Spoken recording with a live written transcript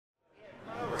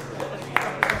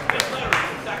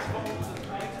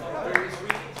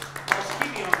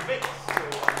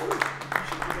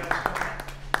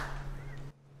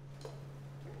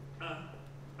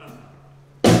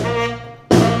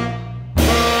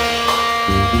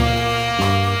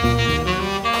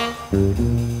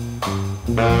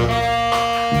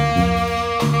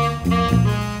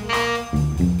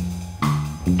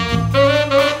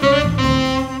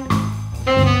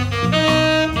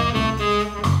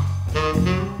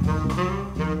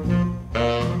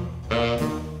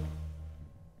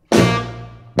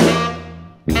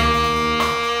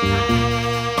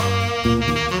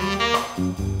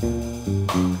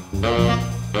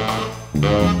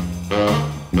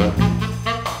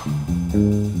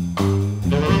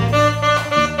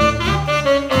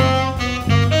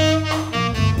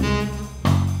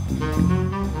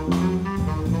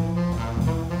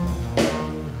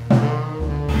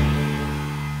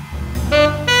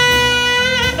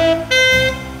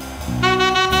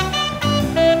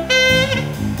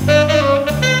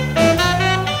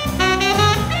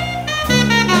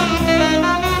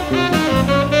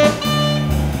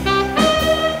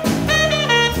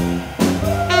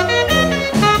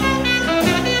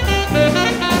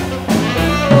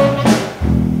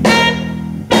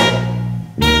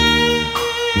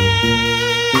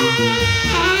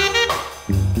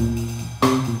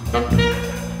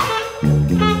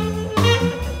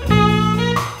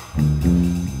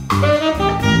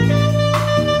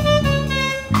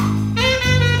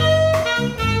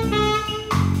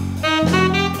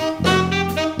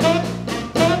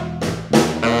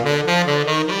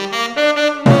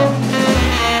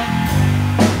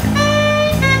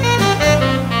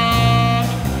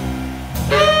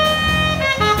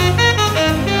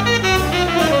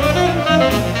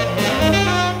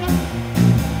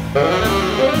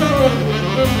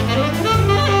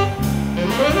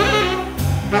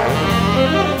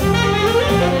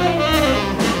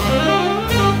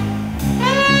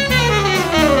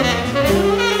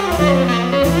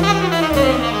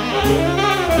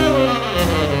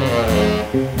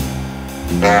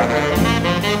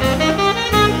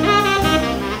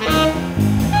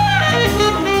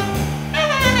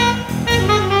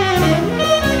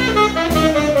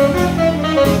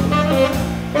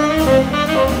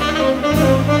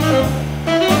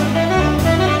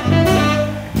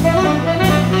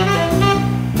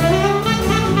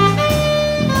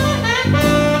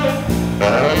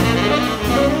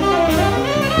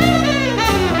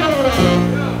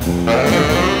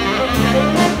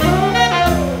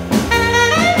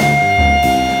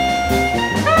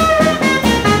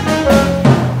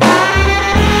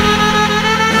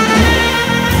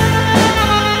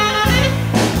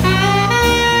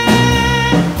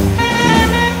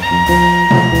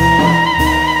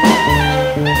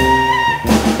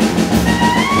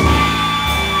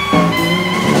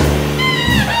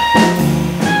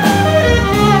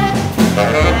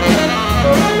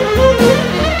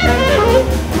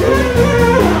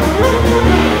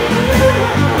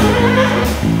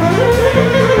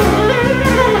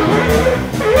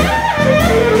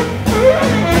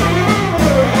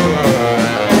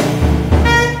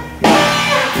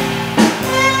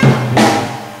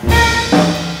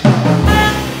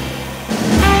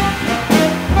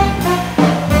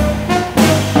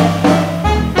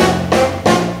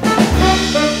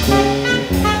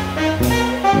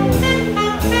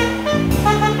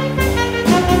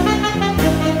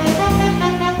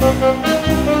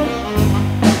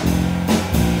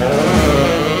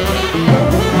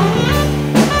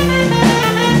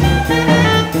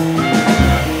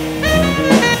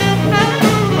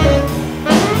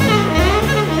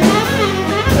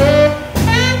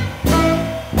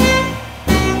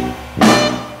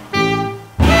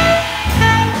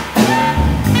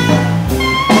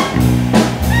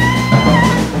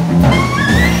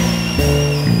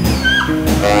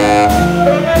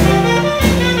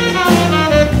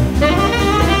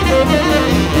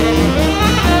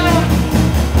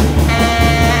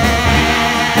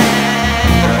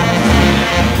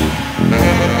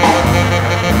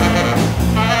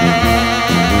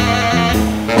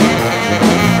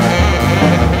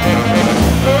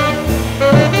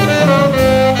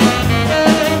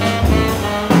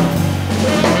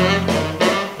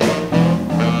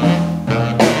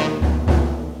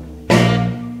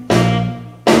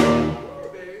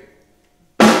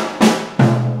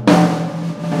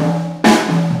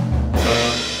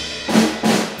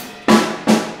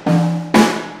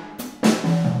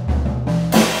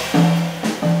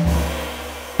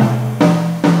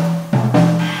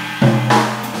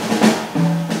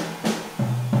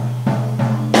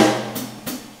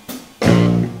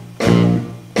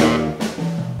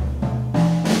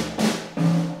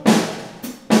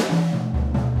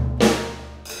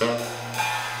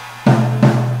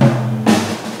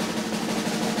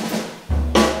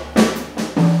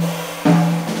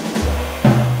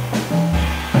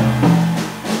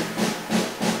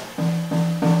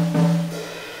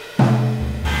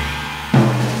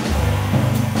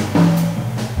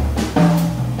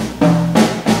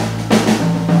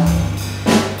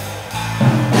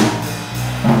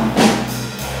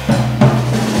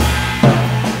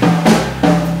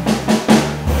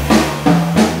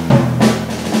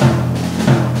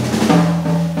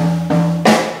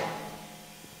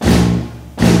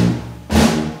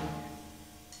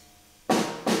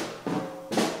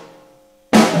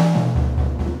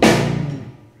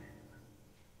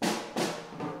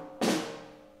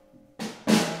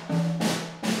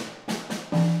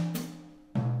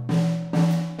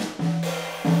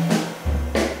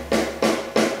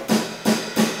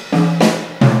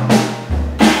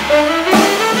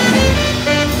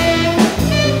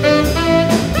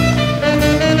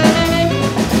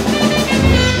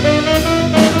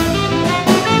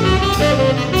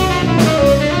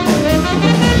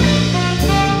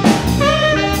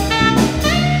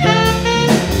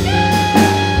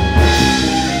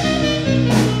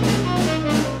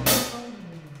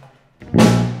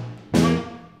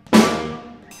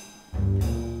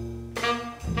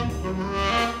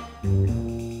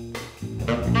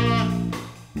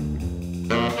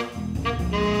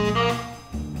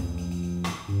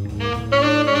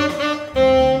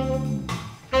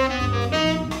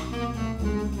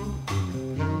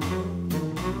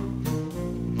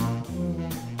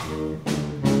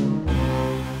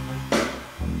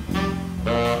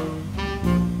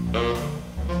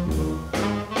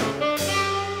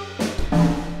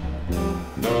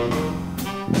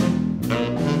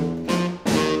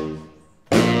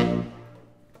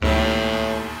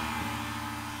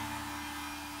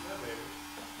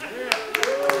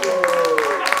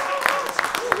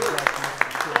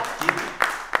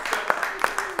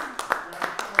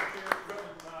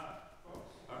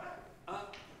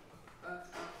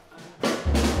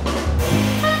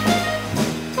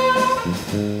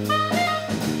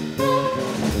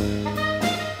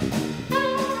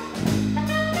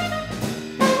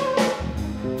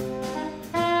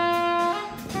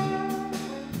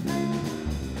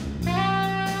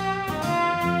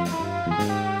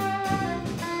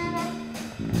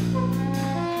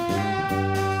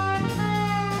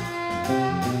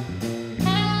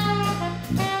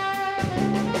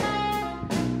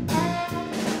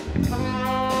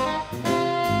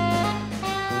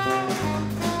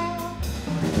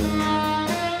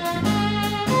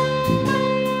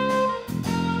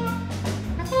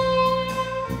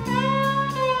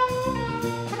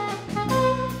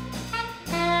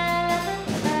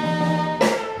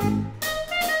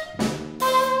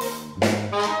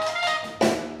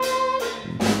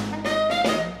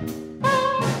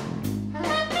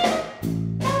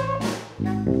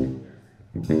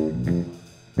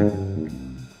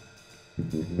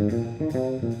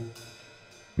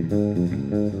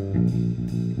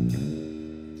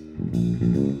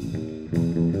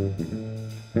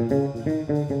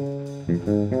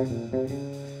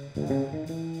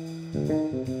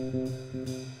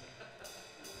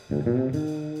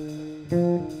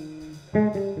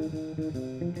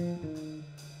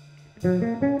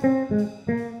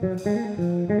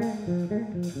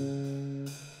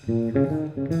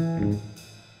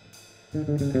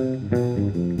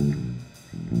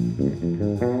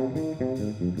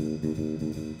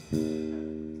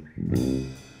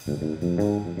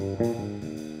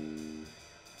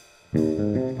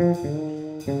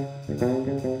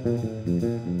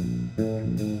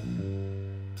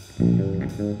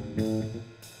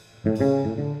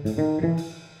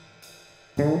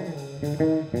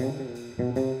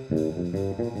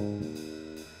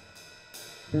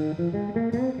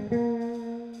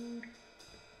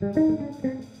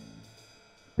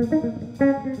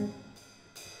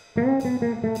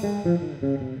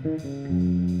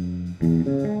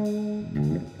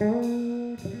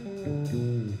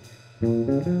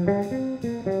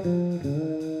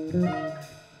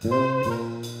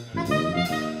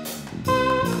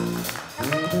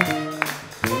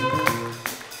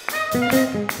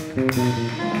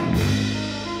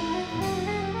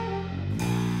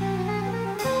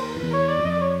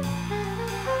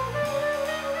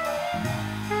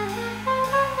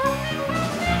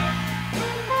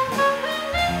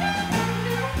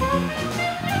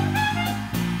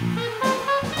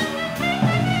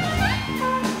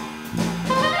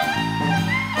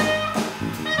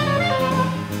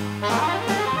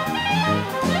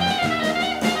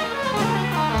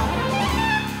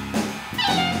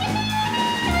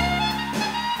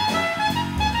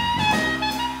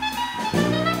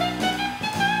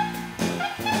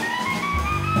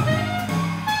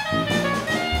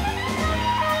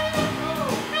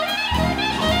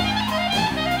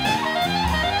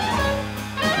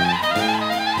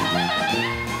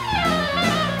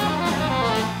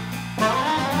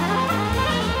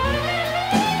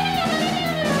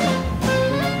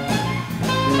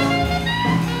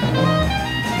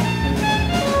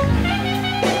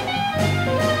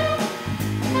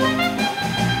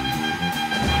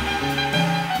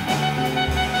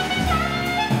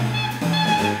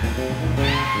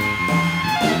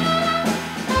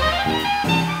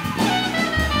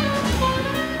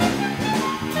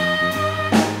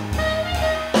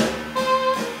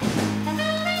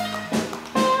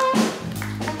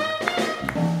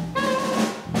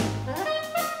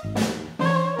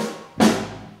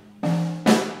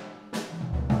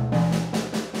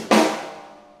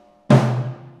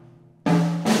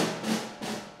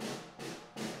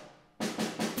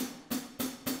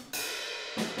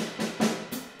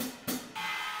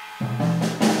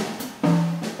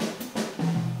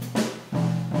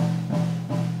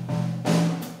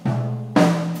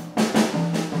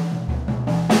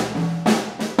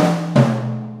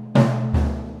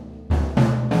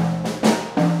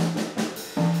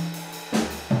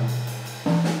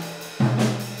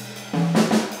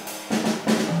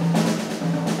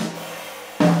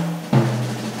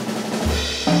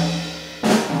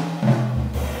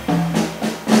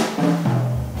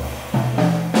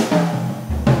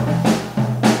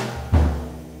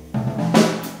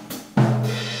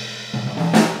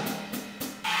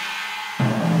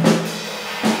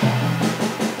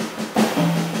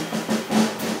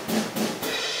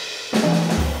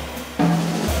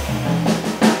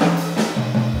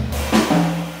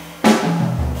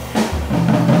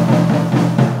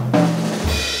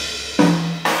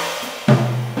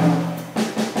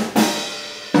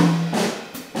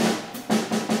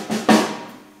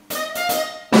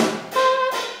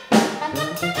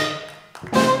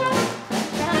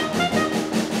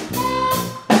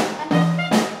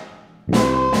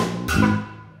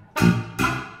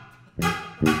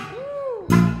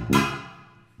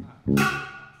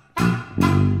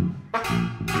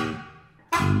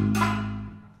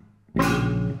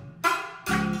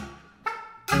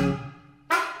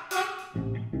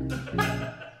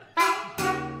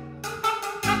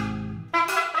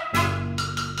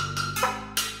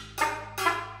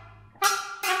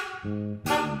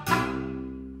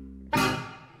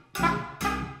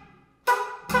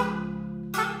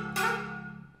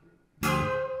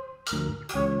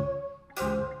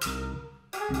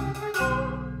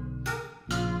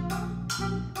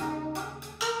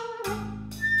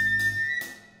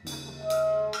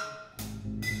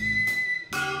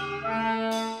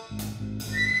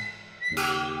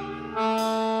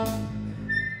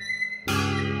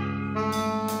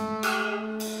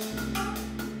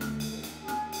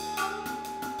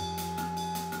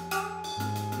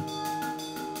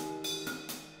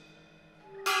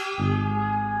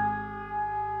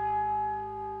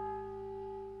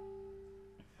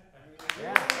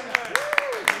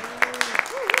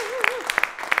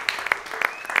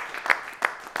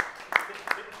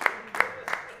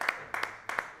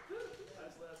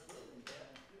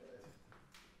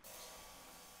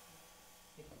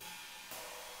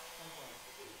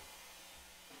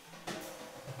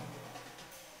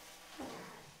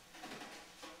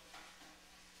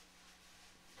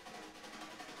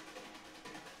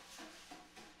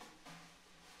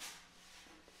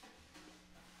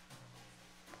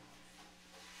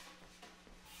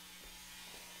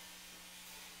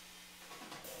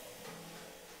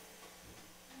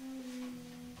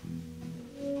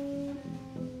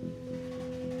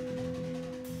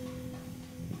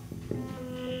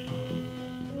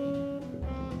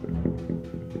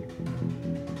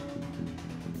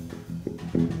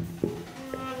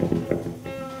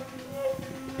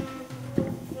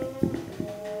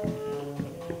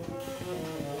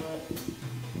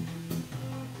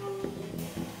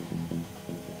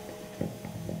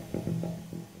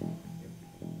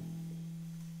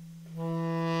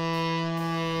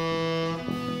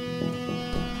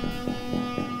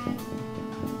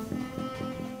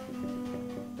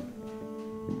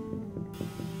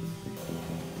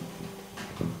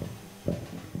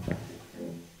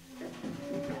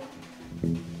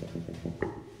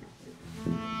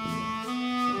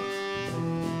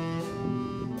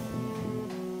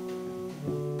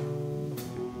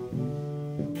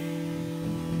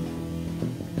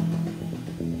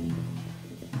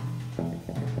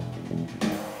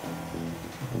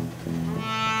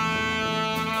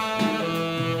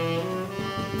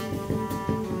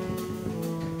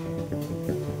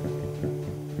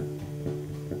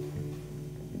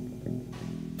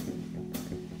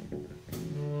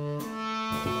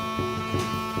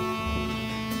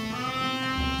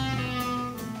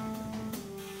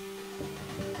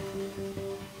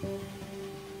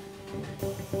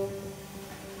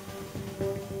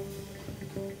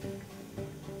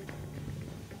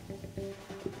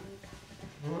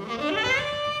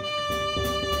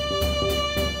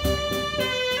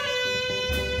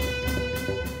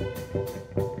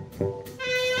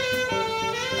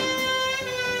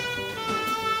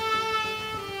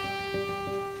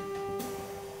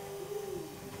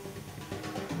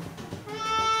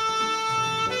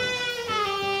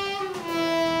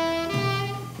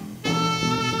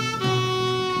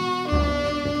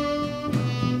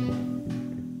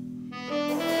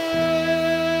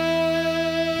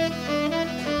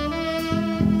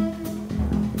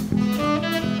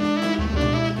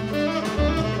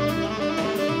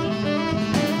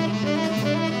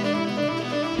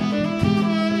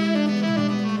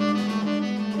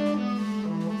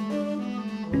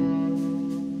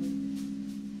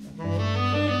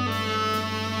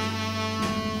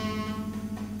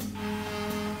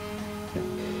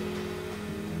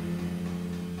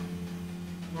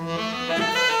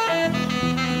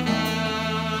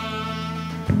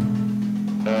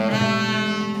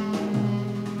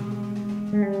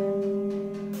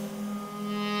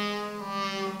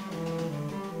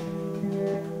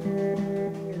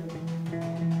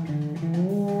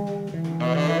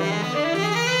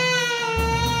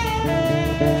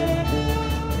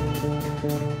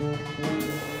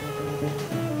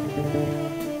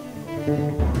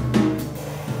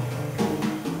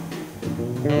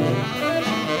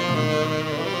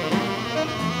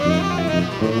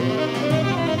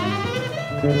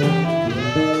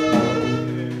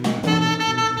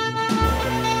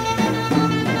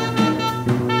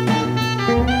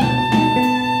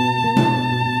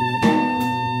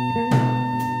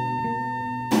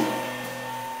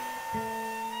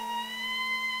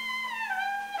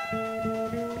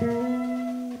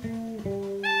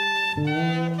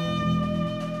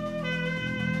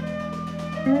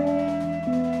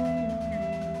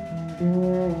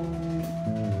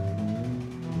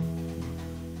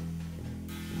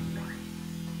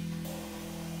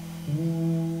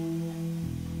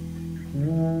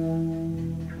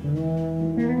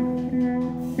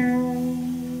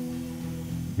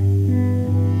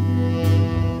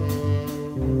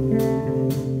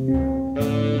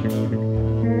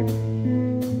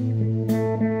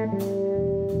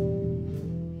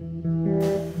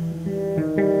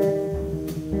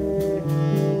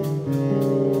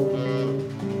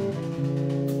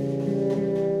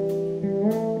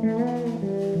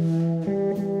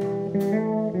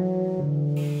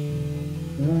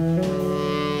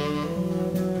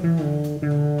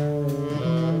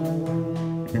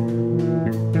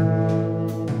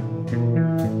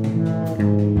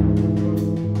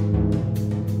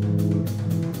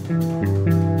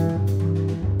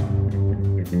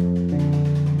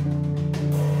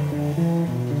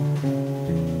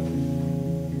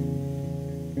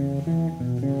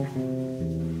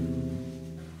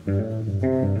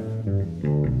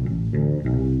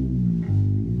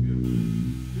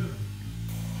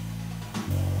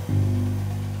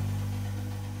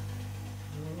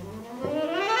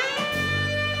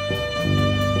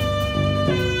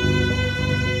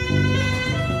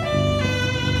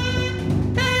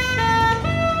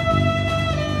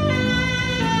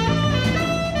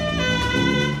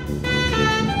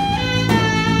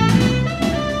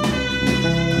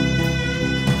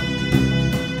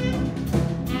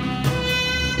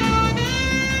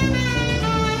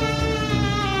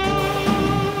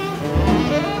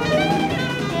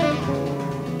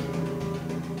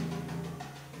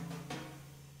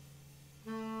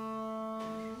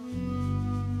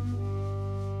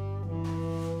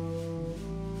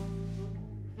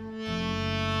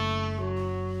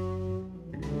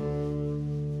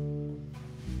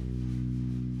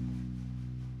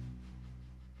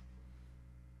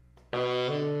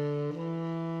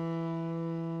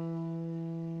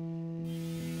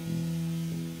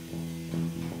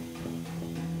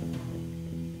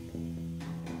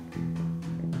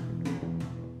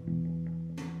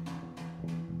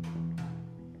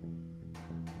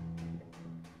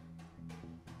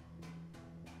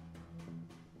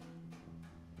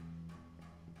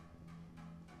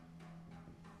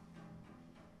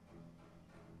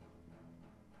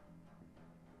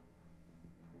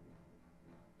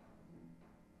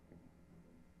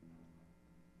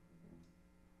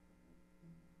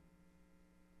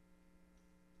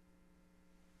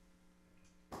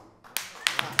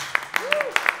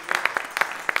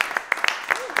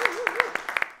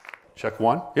Check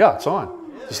one. Yeah, it's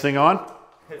on. This thing on?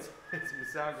 You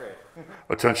sound great.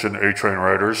 Attention, A-Train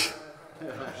riders.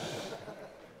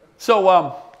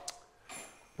 So,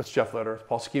 that's Jeff Lederer,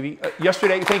 Paul Sikivie.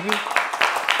 Yesterday, thank you.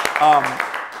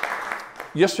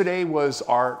 Yesterday was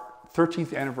our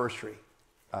 13th anniversary.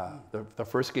 The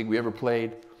first gig we ever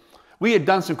played. We had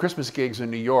done some Christmas gigs in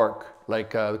New York,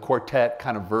 like the quartet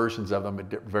kind of versions of them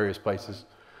at various places.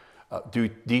 Do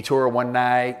Detour one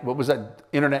night. What was that?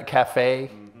 Internet Cafe.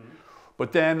 Mm-hmm.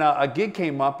 But then a gig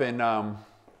came up and I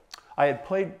had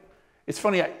played. It's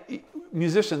funny,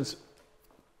 musicians,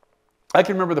 I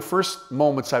can remember the first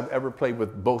moments I've ever played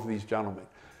with both of these gentlemen.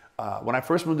 When I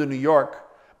first moved to New York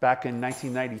back in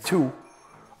 1992,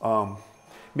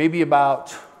 maybe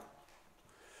about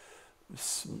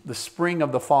the spring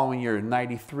of the following year, in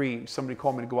 93, somebody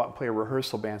called me to go out and play a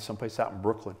rehearsal band someplace out in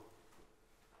Brooklyn.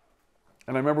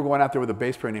 And I remember going out there with a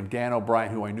bass player named Dan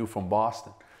O'Brien, who I knew from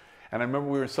Boston. And I remember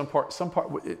we were in some part,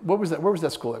 what was that? Where was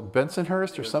that school? Like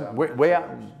Bensonhurst or something? Way out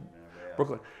in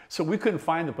Brooklyn. So we couldn't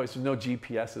find the place. There was no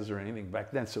GPSs or anything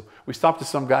back then. So we stopped to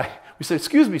some guy. We said,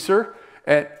 "Excuse me, sir."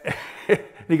 And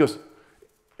he goes,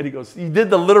 he did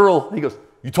the literal, he goes,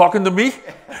 "You talking to me?"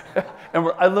 And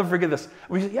I'll never forget this.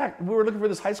 We said, "Yeah, we were looking for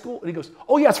this high school." And he goes,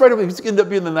 "Oh yeah, it's right over there." He's ended up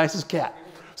being the nicest cat.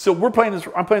 So I'm playing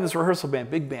this rehearsal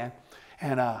band, big band,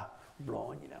 and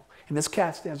blowing, you know. And this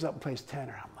cat stands up and plays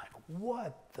tenor. I'm like,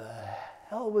 what the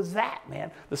hell was that,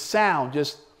 man? The sound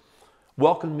just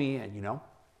welcomed me in, you know.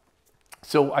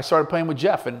 So I started playing with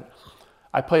Jeff, and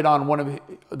I played on one of,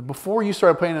 before you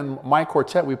started playing in my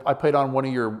quartet, I played on one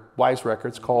of your Wise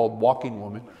records called Walking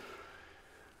Woman.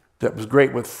 That was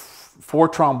great with 4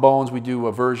 trombones. We do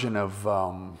a version of... we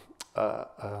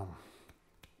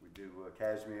do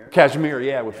Cashmere. Cashmere,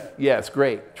 yeah. Yeah, it's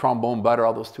great. Trombone Butter,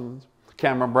 all those tunes.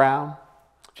 Cameron Brown,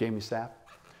 Jamie Sapp.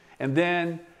 And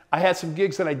then I had some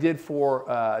gigs that I did for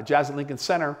Jazz at Lincoln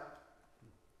Center,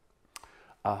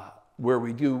 where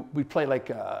we play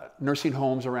like nursing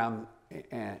homes around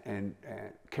and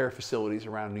care facilities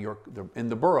around New York in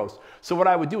the boroughs. So what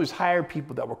I would do is hire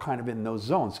people that were kind of in those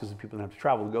zones because the people didn't have to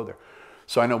travel to go there.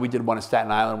 So I know we did one in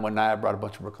Staten Island one night. I brought a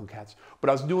bunch of Brooklyn cats. But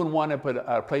I was doing one at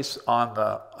a place on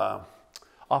the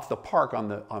off the park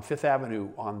on Fifth Avenue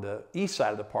on the east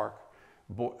side of the park,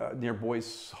 near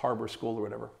Boys Harbor School or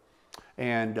whatever.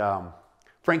 And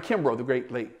Frank Kimbrough, the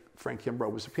great late Frank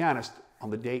Kimbrough, was a pianist on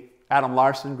the date. Adam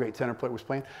Larson, great tenor player, was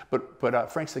playing.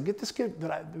 But Frank said, get this kid,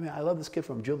 I love this kid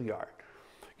from Juilliard.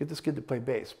 Get this kid to play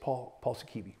bass, Paul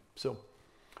Sikivie. So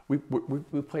we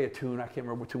play a tune. I can't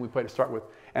remember what tune we played to start with.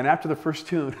 And after the first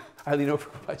tune, I leaned over,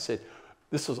 I said,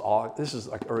 this is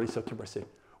like early September. I said,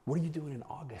 what are you doing in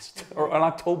August or in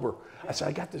October? I said,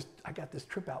 I got this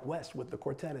trip out west with the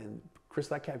quartet and Chris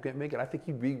Lightcap can't make it. I think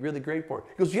he'd be really great for it.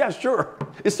 He goes, yeah, sure.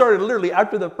 It started literally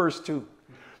after the first tune.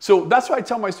 So that's why I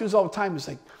tell my students all the time, it's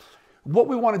like, what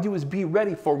we want to do is be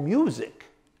ready for music,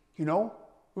 you know?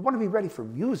 We want to be ready for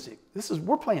music.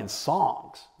 We're playing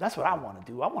songs. That's what I want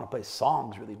to do. I want to play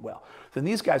songs really well. And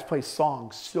these guys play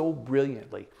songs so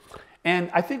brilliantly.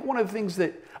 And I think one of the things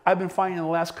that I've been finding in the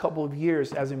last couple of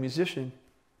years as a musician,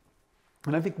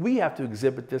 and I think we have to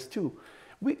exhibit this too.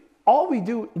 We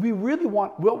really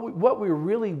want, what we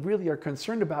really, really are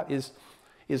concerned about is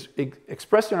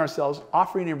expressing ourselves,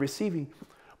 offering and receiving.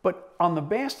 But on the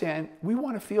bandstand, we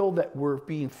want to feel that we're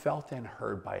being felt and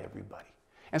heard by everybody.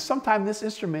 And sometimes this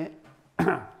instrument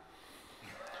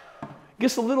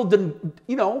gets a little,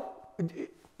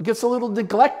 gets a little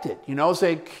neglected. It's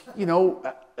like,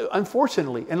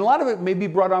 unfortunately. And a lot of it may be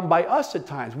brought on by us at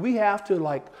times. We have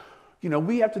to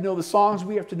we have to know the songs.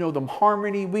 We have to know the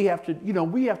harmony. We have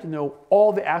to know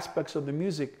all the aspects of the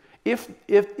music. If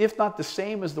not the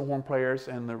same as the horn players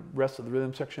and the rest of the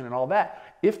rhythm section and all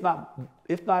that, if not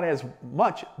as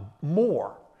much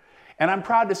more. And I'm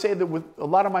proud to say that with a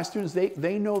lot of my students,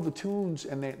 they know the tunes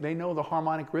and they know the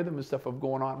harmonic rhythm and stuff of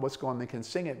going on, what's going on. They can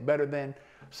sing it better than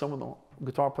some of the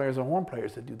guitar players and horn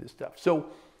players that do this stuff. So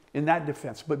in that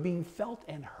defense, but being felt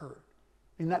and heard.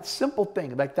 In that simple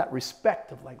thing, like that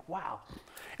respect of like, wow.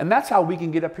 And that's how we can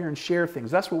get up here and share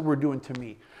things. That's what we're doing to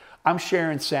me. I'm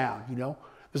sharing sound,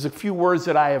 There's a few words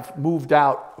that I have moved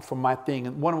out from my thing,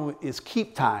 and one of them is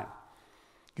keep time.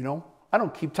 I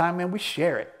don't keep time, man. We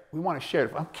share it. We want to share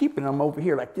it. If I'm keeping them over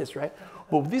here like this, right?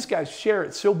 Well, these guys share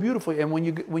it so beautifully, and when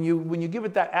you give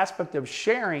it that aspect of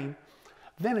sharing,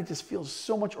 then it just feels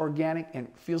so much organic and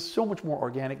feels so much more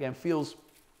organic and feels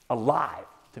alive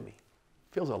to me.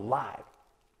 It feels alive.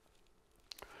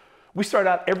 We start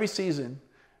out every season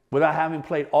without having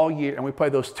played all year, and we play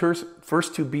those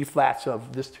first two B flats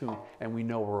of this tune, and we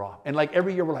know we're off. And like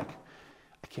every year, we're like,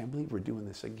 I can't believe we're doing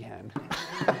this again.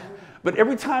 But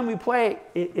every time we play,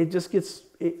 it just gets,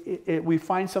 we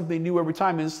find something new every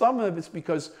time. And some of it's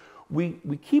because we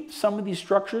keep some of these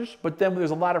structures, but then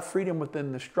there's a lot of freedom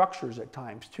within the structures at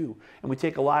times too. And we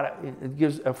take a lot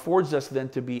of, affords us then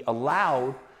to be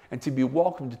allowed and to be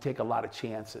welcome to take a lot of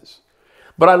chances.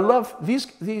 But I love these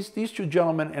two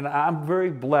gentlemen, and I'm very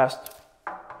blessed,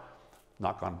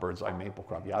 knock on bird's eye maple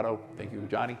Craviato, thank you,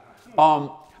 Johnny,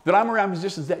 that I'm around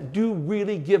musicians that do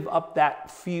really give up that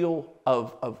feel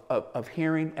of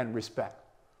hearing and respect.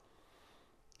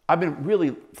 I've been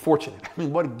really fortunate. I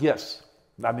mean, what gifts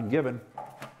I've been given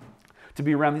to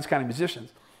be around these kind of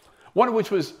musicians. One of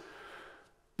which was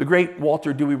the great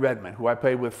Walter Dewey Redman, who I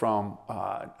played with from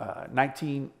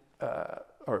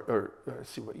let's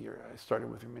see what year I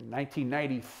started with him, in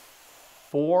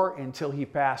 1994 until he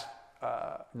passed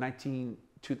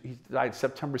he died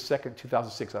September 2nd,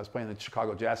 2006. I was playing the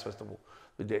Chicago Jazz Festival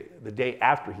the day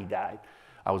after he died.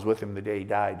 I was with him the day he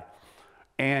died.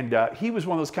 And he was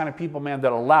one of those kind of people, man,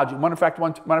 that allowed you. Matter of fact,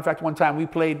 one time we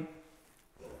played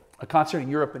a concert in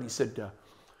Europe, and he said,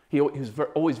 he was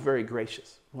always very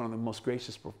gracious, one of the most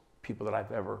gracious people that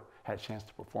I've ever had a chance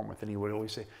to perform with. And he would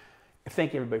always say,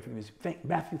 thank everybody for the music.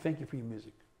 Matthew, thank you for your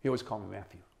music. He always called me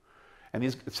Matthew. And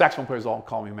these saxophone players all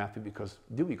call me Matthew because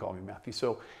Dewey called me Matthew.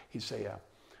 So he'd say,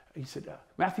 he said,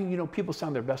 Matthew, people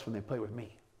sound their best when they play with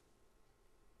me.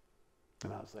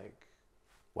 And I was like,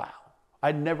 wow.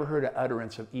 I'd never heard an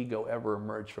utterance of ego ever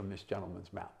emerge from this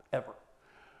gentleman's mouth, ever.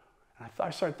 And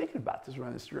I started thinking about this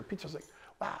around this repeat. I was like,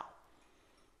 wow,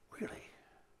 really?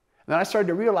 And then I started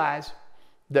to realize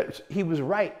that he was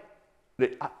right.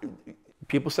 That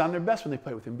people sound their best when they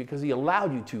play with him because he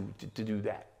allowed you to do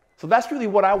that. So that's really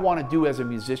what I want to do as a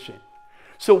musician.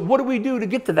 So what do we do to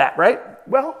get to that, right?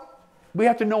 Well, we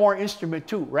have to know our instrument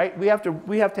too, right? We have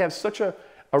to have such a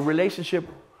relationship.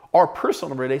 Our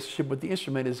personal relationship with the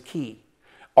instrument is key.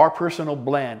 Our personal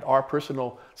blend, our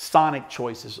personal sonic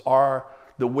choices,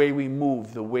 the way we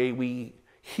move, the way we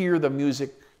hear the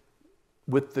music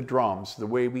with the drums, the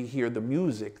way we hear the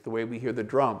music, the way we hear the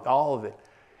drum, all of it.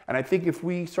 And I think if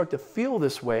we start to feel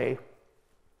this way,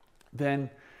 then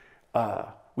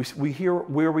we hear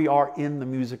where we are in the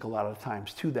music a lot of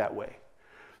times too that way.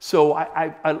 So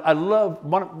I love,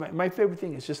 my favorite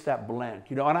thing is just that blend,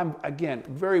 you know, and I'm, again,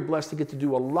 very blessed to get to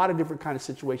do a lot of different kind of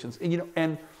situations. And, you know,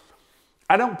 and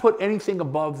I don't put anything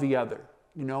above the other,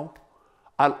 you know.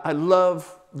 I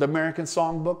love the American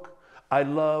Songbook. I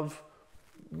love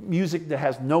music that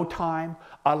has no time.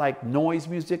 I like noise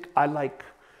music. I like,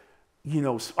 you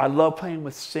know, I love playing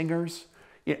with singers.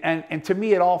 And to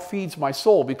me, it all feeds my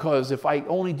soul, because if I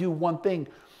only do one thing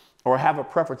or have a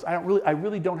preference, I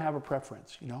really don't have a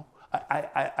preference, you know.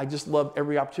 I just love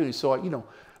every opportunity. So, you know,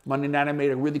 Monday night I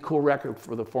made a really cool record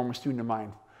for the former student of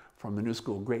mine from the New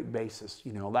School, great bassist.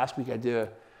 You know, last week I did,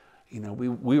 you know,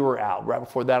 we were out. Right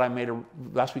before that,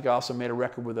 last week I also made a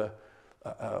record with a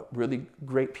really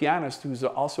great pianist who's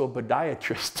also a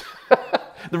podiatrist.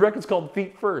 The record's called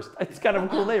Feet First. It's kind of a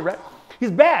cool name, right? He's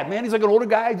bad, man. He's like an older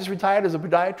guy, just retired as a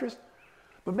podiatrist.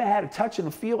 But man, had a touch and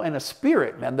a feel and a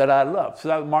spirit, man, that I love. So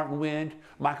that was Martin Wind,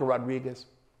 Michael Rodriguez,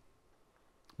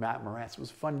 Matt Moretz. It was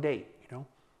a fun date, you know.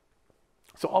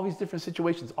 So all these different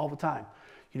situations all the time,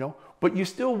 you know. But you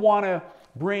still want to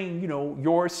bring, you know,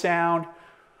 your sound,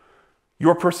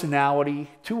 your personality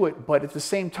to it, but at the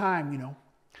same time, you know.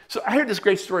 So I heard this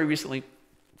great story recently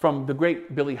from the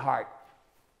great Billy Hart.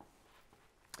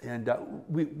 And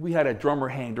we had a drummer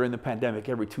hang during the pandemic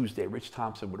every Tuesday. Rich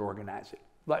Thompson would organize it.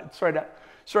 Like,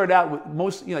 started out with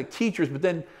most, you know, like teachers, but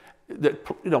then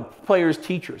players,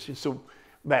 teachers. And so,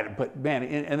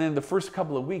 and then the first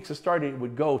couple of weeks it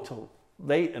would go till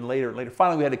late and later.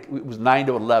 Finally, it was 9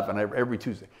 to 11 every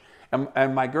Tuesday.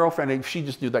 And my girlfriend, she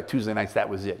just knew that Tuesday nights, that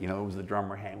was it. You know, it was the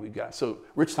drummer hang we got. So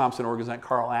Rich Thompson organized,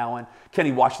 Carl Allen,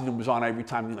 Kenny Washington was on every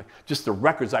time. You know, like just the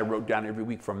records I wrote down every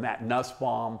week from Matt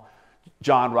Nussbaum,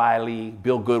 John Riley,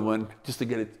 Bill Goodwin, just to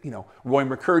get it, you know. Roy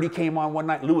McCurdy came on one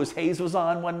night. Lewis Hayes was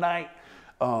on one night.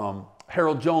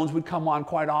 Harold Jones would come on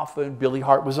quite often. Billy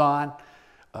Hart was on.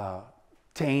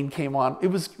 Tane came on. It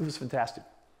was fantastic.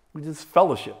 We did this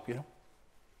fellowship, you know.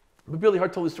 But Billy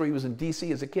Hart told the story. He was in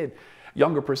D.C. as a kid,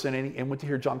 younger person, and went to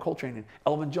hear John Coltrane. And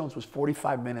Elvin Jones was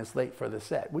 45 minutes late for the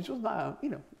set, which was not, you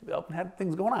know, Elvin had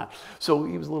things going on. So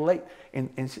he was a little late.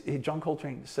 And John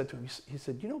Coltrane said to him, he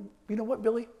said, you know what,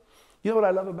 Billy? You know what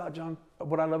I love about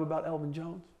what I love about Elvin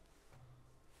Jones?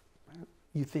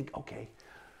 You think, okay,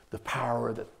 the power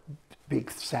of the big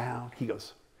sound. He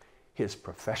goes, his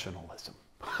professionalism.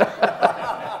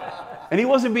 And he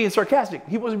wasn't being sarcastic.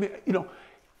 He wasn't being, you know,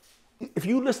 if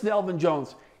you listen to Elvin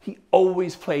Jones, he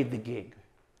always played the gig.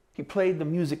 He played the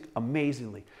music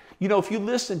amazingly. You know, if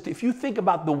you think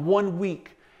about the 1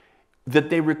 week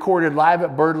that they recorded live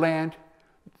at Birdland,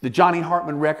 the Johnny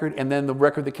Hartman record, and then the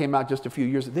record that came out just a few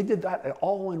years ago, they did that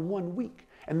all in 1 week.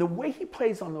 And the way he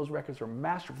plays on those records are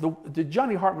masterful. The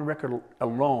Johnny Hartman record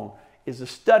alone is a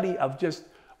study of just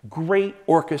great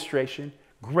orchestration,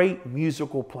 great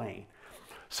musical playing.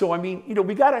 So, I mean, you know,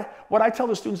 what I tell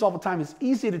the students all the time is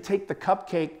easy to take the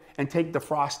cupcake and take the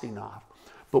frosting off.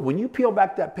 But when you peel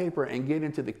back that paper and get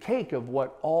into the cake of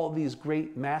what all these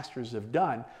great masters have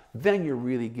done, then you're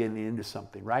really getting into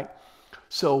something, right?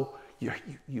 So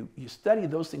you study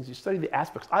those things, you study the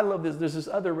aspects. I love this. There's this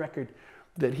other record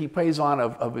that he plays on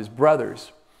of his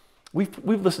brothers. We've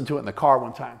listened to it in the car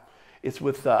one time. It's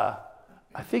with, I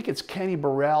think it's Kenny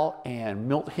Burrell and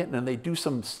Milt Hinton, and they do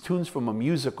some tunes from a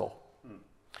musical.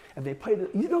 And they play,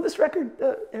 you know this record,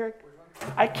 Eric?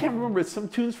 I can't remember, it's some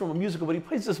tunes from a musical, but he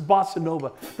plays this bossa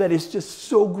nova that is just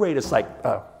so great. It's like,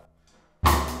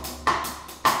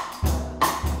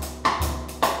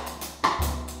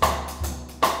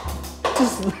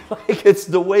 just like it's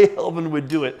the way Elvin would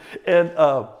do it. And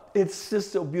it's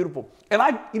just so beautiful. And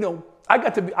I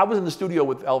was in the studio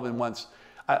with Elvin once.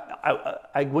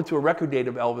 I went to a record date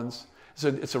of Elvin's. So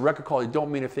it's a record called It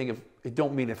Don't Mean a Thing If It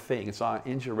Don't Mean a Thing. It's on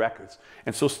Inja Records.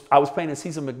 And so I was playing in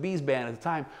Cecil McBee's band at the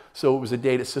time, so it was a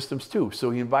date at Systems 2. So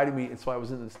he invited me, and so I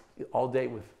was in this all day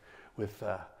with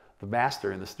the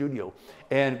master in the studio.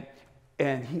 And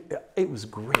it was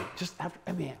great. Just after,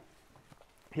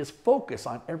 his focus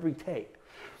on every take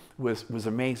was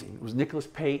amazing. It was Nicholas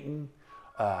Payton,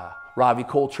 Ravi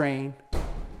Coltrane.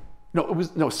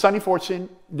 Sonny Fortune,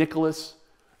 Nicholas,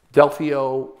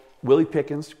 Delfio, Willie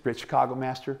Pickens, great Chicago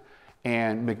master,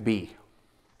 and McBee.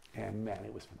 And man,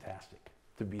 it was fantastic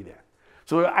to be there.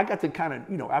 So I got to kind of,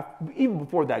 even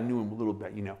before that, I knew him a little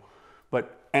bit,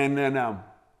 But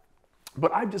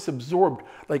I just absorbed,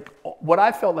 like, what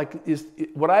I felt like is,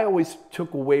 what I always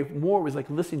took away more was like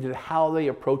listening to how they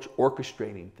approach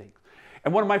orchestrating things.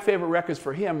 And one of my favorite records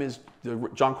for him is the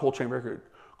John Coltrane record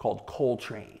called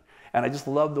Coltrane. And I just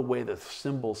love the way the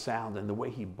cymbals sound and the way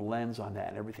he blends on that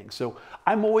and everything. So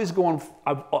I've always gone, for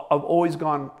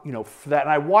that.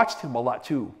 And I watched him a lot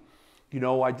too.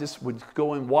 I just would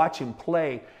go and watch him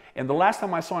play. And the last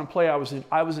time I saw him play, I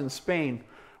was in Spain.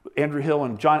 Andrew Hill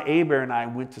and John Aber and I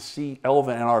went to see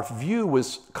Elvin, and our view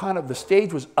was the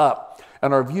stage was up,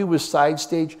 and our view was side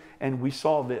stage, and we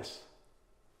saw this.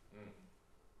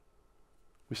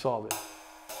 We saw this.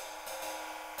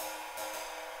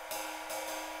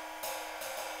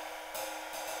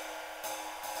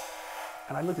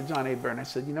 And I looked at John Aber and I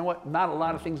said, you know what? Not a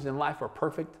lot of things in life are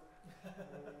perfect.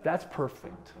 That's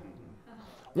perfect.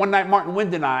 One night, Martin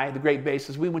Wind and I, the great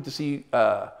bassist, we went to see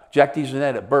Jack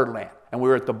DeJohnette at Birdland. And we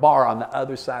were at the bar on the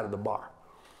other side of the bar.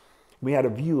 We had a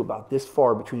view about this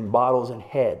far between bottles and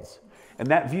heads. And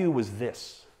that view was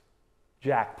this.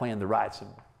 Jack playing the ride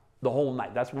cymbal the whole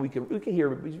night. That's what we could hear,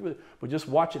 but just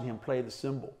watching him play the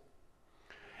cymbal.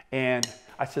 And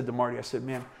I said to Marty, I said,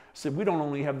 we don't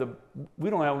only have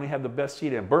the best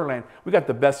seat in Birdland, we got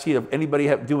the best seat of anybody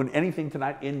doing anything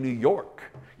tonight in New York.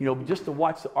 Just to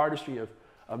watch the artistry of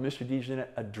Mr. DeJohnette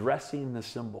addressing the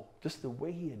cymbal, just the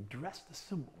way he addressed the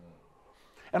cymbal.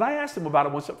 And I asked him about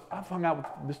it once. I've hung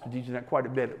out with Mr. DeJohnette quite a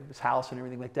bit at his house and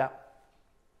everything like that.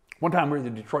 One time we were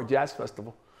at the Detroit Jazz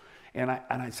Festival, and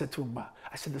I said to him,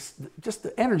 just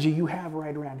the energy you have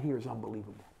right around here is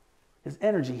unbelievable. His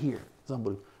energy here is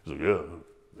unbelievable. He's like,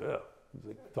 yeah. He's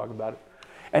like, talking about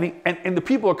it. And the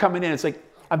people are coming in. It's like,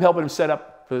 I'm helping him set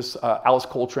up this Alice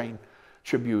Coltrane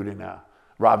tribute, and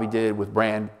Robbie did with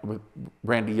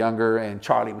Brandy Younger, and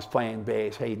Charlie was playing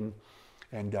bass, Hayden,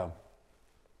 and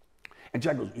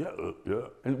Jack goes, yeah.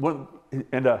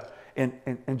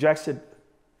 And Jack said,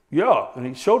 yeah. And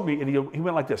he showed me, and he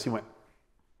went like this. He went,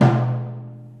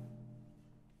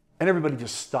 and everybody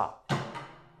just stopped.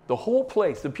 The whole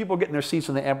place, the people getting their seats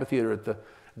in the amphitheater at the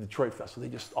Detroit Festival, they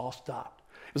just all stopped.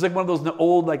 It was like one of those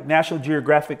old National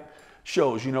Geographic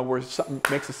shows, where something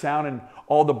makes a sound and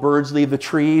all the birds leave the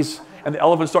trees and the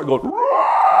elephants start going,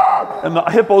 and the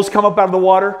hippos come up out of the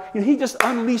water. He just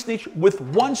unleashed nature with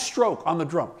one stroke on the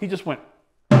drum. He just went.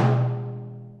 I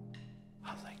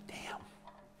was like, damn.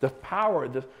 The power.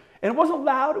 And it wasn't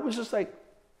loud. It was just like,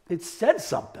 it said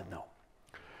something, though.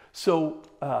 So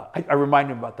I remind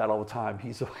him about that all the time.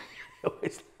 He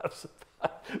always laughs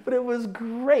about it. But it was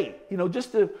great,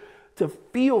 just to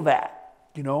feel that,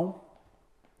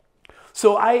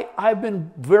 So I've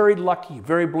been very lucky,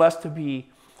 very blessed to be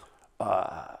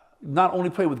not only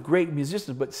play with great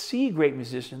musicians, but see great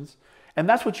musicians. And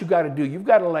that's what you got to do. You've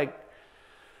got to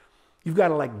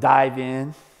dive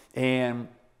in and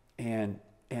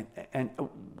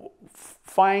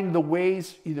find the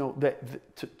ways,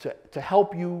 to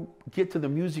help you get to the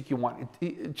music you want.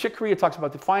 Chick Corea talks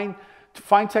about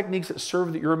find techniques that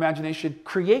serve your imagination,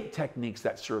 create techniques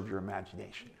that serve your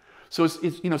imagination. So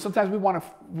it's sometimes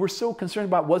we're so concerned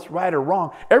about what's right or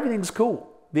wrong. Everything's cool.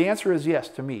 The answer is yes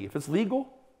to me. If it's legal,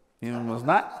 it's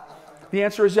not. The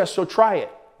answer is yes. So try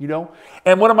it.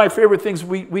 And one of my favorite things,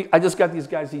 I just got these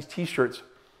guys these T-shirts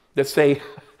that say,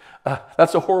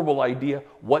 "That's a horrible idea.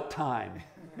 What time?"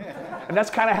 And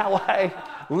that's kind of how I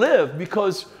live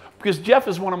because Jeff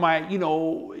is one of my,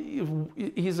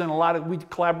 he's in we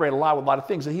collaborate a lot with a lot of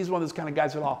things, and he's one of those kind of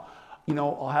guys that I'll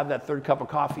have that third cup of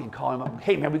coffee and call him up.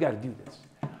 Hey man, we got to do this.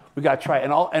 We got to try it.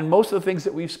 And most of the things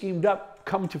that we've schemed up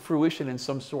come to fruition in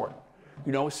some sort.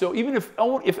 So even if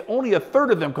only a third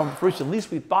of them come to fruition, at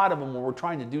least we thought of them when we're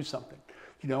trying to do something.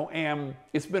 And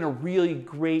it's been a really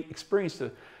great experience to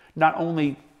not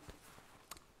only,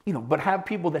 but have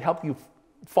people that help you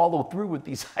follow through with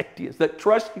these ideas, that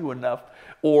trust you enough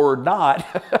or not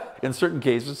in certain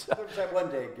cases.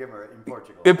 One day, Gimmer in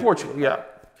Portugal. In Portugal, yeah.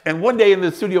 And one day in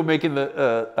the studio making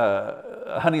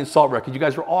the Honey and Salt record, you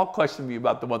guys were all questioning me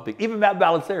about the one thing. Even Matt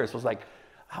Ballesteros was like,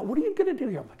 what are you going to do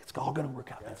here? I'm like, it's all going to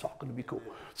work out. It's all going to be cool.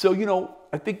 So,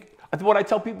 I think what I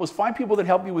tell people is find people that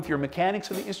help you with your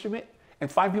mechanics of the instrument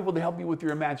and find people that help you with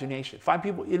your imagination. Find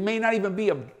people, it may not even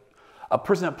be a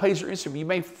person that plays your instrument. You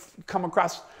may come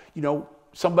across,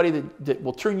 somebody that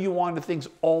will turn you on to things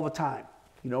all the time.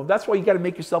 That's why you got to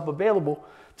make yourself available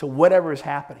to whatever is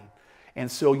happening. And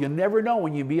so you never know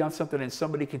when you be on something and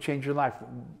somebody can change your life.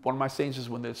 One of my sayings is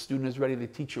when the student is ready, the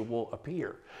teacher will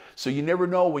appear. So you never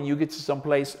know when you get to some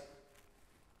place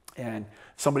And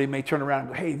somebody may turn around and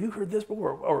go, hey, have you heard this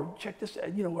before? Or check this,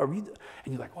 you know, and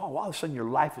you're like, oh, all of a sudden your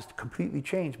life is completely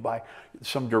changed by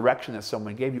some direction that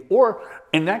someone gave you. Or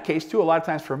in that case too, a lot of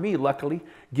times for me, luckily,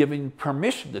 giving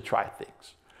permission to try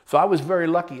things. So I was very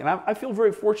lucky. And I feel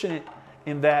very fortunate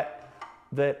in that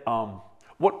I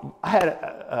had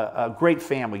a great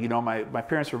family. You know, my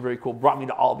parents were very cool, brought me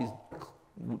to all these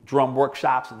drum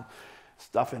workshops and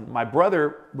stuff. And my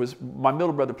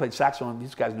middle brother played saxophone.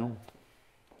 These guys knew him.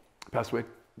 Passed away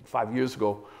 5 years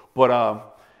ago,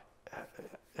 but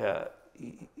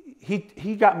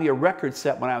he got me a record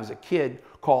set when I was a kid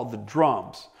called The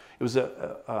Drums. It was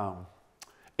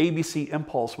ABC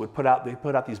Impulse would put out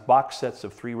these box sets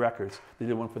of 3 records. They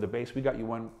did one for the bass. We got you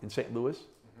one in St. Louis,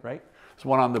 right? There's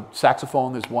one on the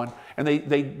saxophone. There's one, and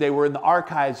they were in the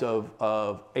archives of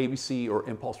ABC or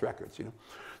Impulse Records, you know.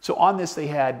 So on this they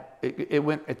had it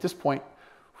went at this point.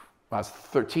 When I was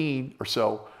 13 or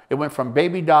so. It went from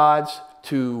Baby Dodds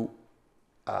to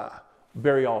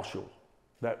Barry Allschuel,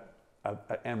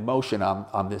 and Motion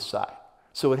on this side.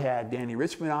 So it had Danny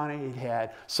Richmond on it. It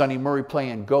had Sonny Murray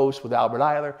playing Ghost with Albert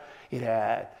Eiler. It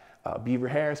had Beaver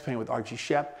Harris playing with Archie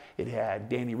Shepp. It had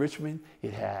Danny Richmond.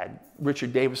 It had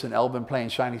Richard Davis and Elvin playing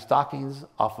Shiny Stockings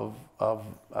off of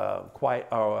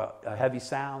Heavy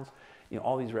Sounds. You know,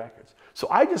 all these records. So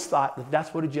I just thought that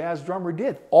that's what a jazz drummer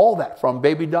did. All that, from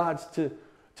Baby Dodds to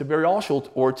Barry Allschuel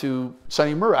or to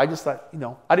Sonny Murray. I just thought, you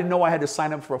know, I didn't know I had to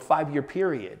sign up for a 5-year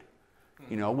period,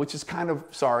 you know, which is kind of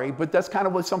sorry, but that's kind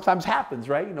of what sometimes happens,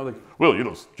 right? You know, like, well, you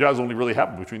know, jazz only really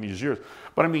happened between these years.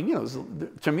 But I mean, you know,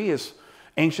 to me, it's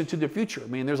ancient to the future. I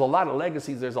mean, there's a lot of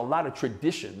legacies. There's a lot of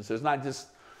traditions. There's not just,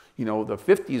 you know, the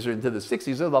 50s or into the 60s.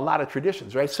 There's a lot of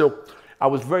traditions, right? So I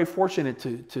was very fortunate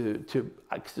to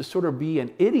sort of be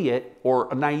an idiot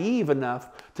or naive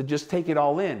enough to just take it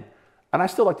all in. And I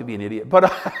still like to be an idiot,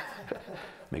 but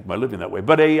make my living that way.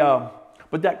 But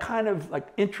that kind of like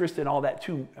interest in all that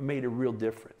too made a real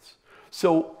difference.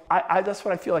 So that's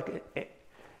what I feel like.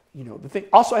 You know, the thing.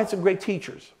 Also, I had some great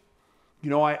teachers. You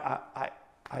know,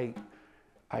 I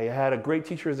had a great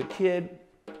teacher as a kid.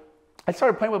 I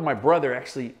started playing with my brother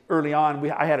actually early on.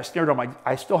 I had a snare drum.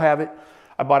 I still have it.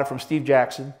 I bought it from Steve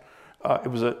Jackson. It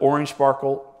was an orange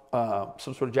sparkle.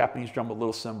 Some sort of Japanese drum with a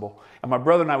little cymbal. And my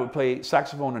brother and I would play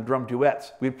saxophone and drum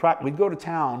duets. We'd go to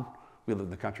town. We lived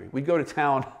in the country. We'd go to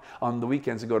town on the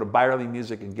weekends and go to Byerly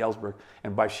Music in Galesburg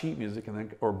and buy sheet music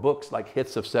or books like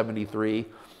Hits of 73.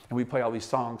 And we'd play all these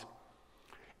songs.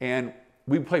 And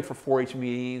we'd play for 4-H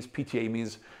meetings, PTA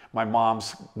meetings, my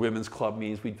mom's women's club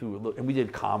meetings. And we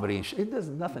did comedy.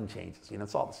 And nothing changes. You know,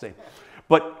 it's all the same.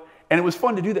 And it was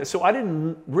fun to do that. So I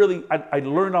didn't really, I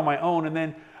learned on my own. And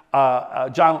then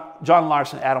John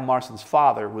Larson, Adam Larson's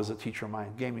father, was a teacher of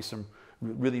mine. Gave me some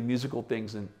really musical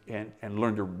things and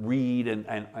learned to read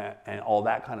and all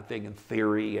that kind of thing, and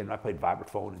theory. And I played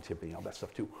vibraphone and timpani and all that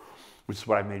stuff too, which is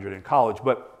what I majored in college.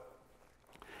 But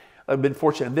I've been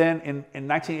fortunate. And then in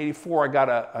 1984, I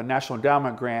got a National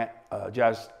Endowment grant,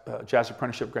 jazz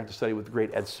apprenticeship grant to study with the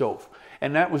great Ed Soph.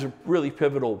 And that was really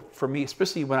pivotal for me,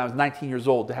 especially when I was 19 years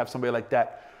old, to have somebody like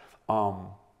that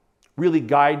really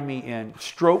guide me in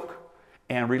stroke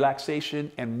and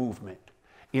relaxation and movement.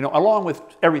 You know, along with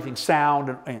everything,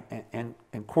 sound and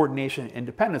coordination,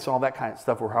 independence, all that kind of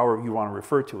stuff, or however you want to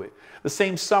refer to it. The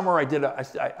same summer,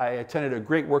 I attended a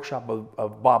great workshop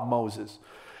of Bob Moses,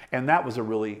 and that was a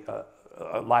really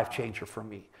a life changer for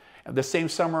me. And the same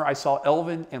summer, I saw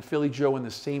Elvin and Philly Joe in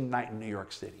the same night in New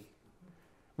York City.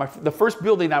 The first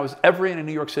building I was ever in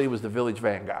New York City was the Village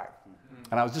Vanguard.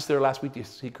 And I was just there last week to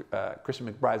see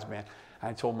Christian McBride's band.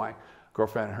 And I told my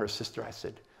girlfriend and her sister, I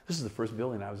said, this is the first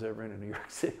building I was ever in New York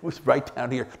City. It was right down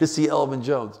here to see Elvin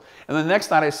Jones. And the next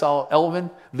night I saw Elvin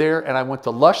there, and I went to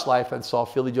Lush Life and saw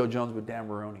Philly Joe Jones with Dan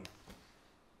Maroney.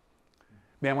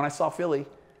 Man, when I saw Philly,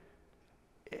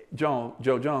 Joe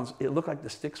Jones, it looked like the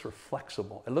sticks were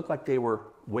flexible. It looked like they were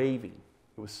waving.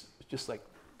 It was just like,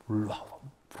 you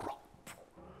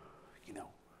know,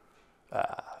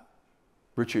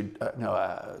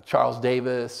 Charles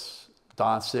Davis,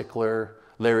 Don Sickler,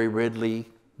 Larry Ridley,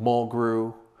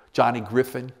 Mulgrew, Johnny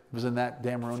Griffin was in that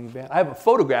Dan Maroney band. I have a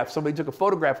photograph. Somebody took a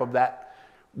photograph of that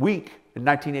week in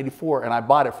 1984, and I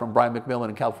bought it from Brian McMillan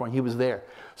in California. He was there.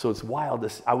 So it's wild.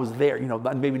 I was there, you know,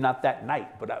 maybe not that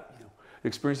night, but the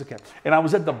experience I kept. And I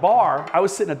was at the bar. I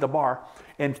was sitting at the bar,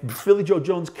 and Philly Joe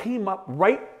Jones came up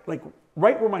right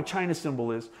where my China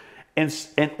cymbal is,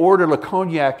 and ordered a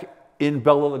cognac in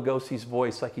Bela Lugosi's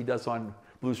voice, like he does on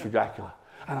Blues for Dracula.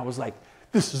 And I was like,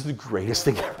 this is the greatest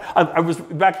thing ever. I was,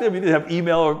 back then we didn't have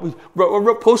email or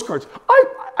wrote postcards.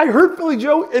 I heard Philly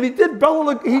Joe, and he did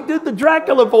the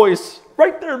Dracula voice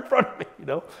right there in front of me, you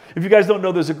know. If you guys don't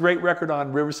know, there's a great record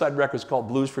on Riverside Records called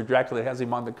Blues for Dracula. It has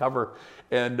him on the cover,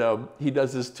 and he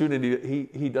does this tune, and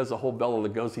he does a whole Bela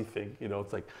Lugosi thing, you know.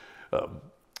 It's like,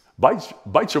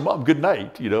 bite your mom good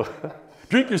night, you know.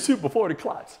 Drink your soup before it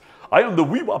clots. I am the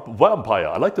wee-wop vampire.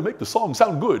 I like to make the song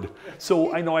sound good.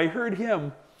 So I know I heard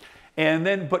him, and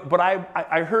then, but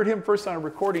I heard him first on a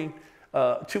recording.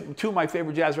 Two of my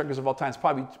favorite jazz records of all time is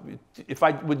probably, if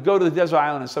I would go to the desert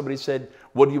island and somebody said,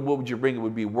 what would you bring? It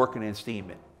would be Working and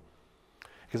Steaming.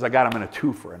 Because I got them in a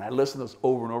twofer, and I listened to those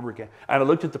over and over again. And I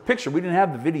looked at the picture. We didn't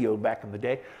have the video back in the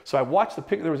day. So I watched the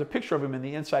picture. There was a picture of him in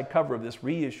the inside cover of this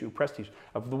reissue, Prestige,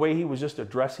 of the way he was just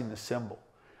addressing the cymbal.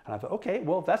 And I thought, okay,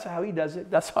 well, if that's how he does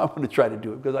it, that's how I'm going to try to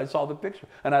do it, because I saw the picture.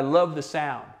 And I love the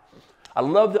sound.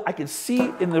 I could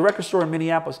see in the record store in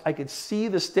Minneapolis, I could see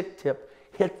the stick tip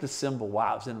hit the cymbal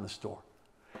while I was in the store.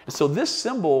 And so this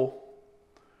cymbal,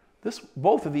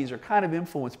 both of these are kind of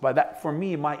influenced by that, for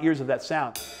me, my ears of that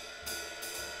sound.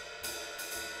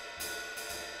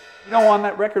 You know, on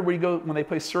that record where when they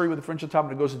play Surrey with the French on top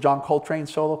and it goes to John Coltrane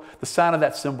solo, the sound of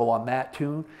that cymbal on that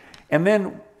tune. And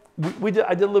then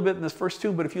I did a little bit in this first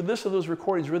tune, but if you listen to those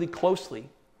recordings really closely,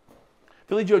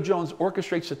 Billy Joe Jones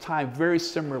orchestrates the time very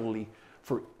similarly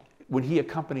for when he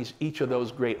accompanies each of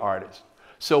those great artists.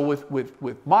 So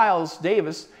with Miles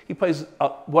Davis, he plays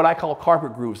what I call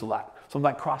carpet grooves a lot, something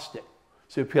like cross stick.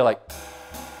 So you play like.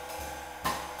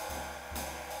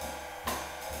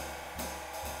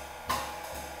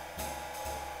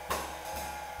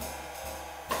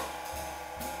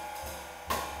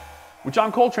 With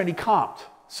John Coltrane, he comped.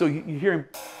 So you hear him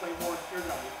play more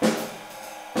teardrop.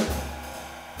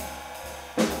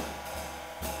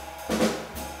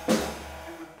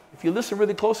 If you listen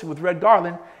really closely with Red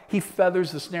Garland, he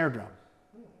feathers the snare drum.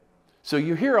 So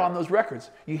you hear on those records,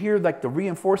 you hear like the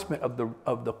reinforcement of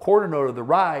the quarter note of the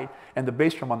ride and the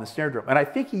bass drum on the snare drum. And I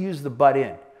think he used the butt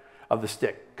end of the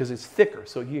stick because it's thicker.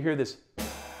 So you hear this.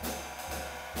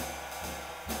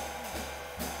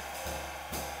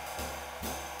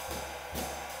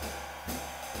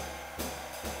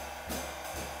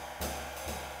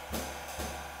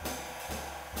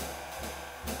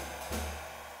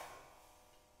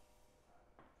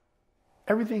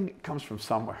 Everything comes from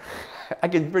somewhere. I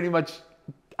can pretty much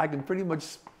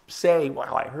say,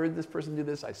 wow, I heard this person do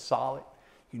this, I saw it,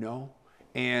 you know,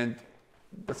 and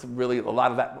that's really a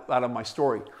lot of my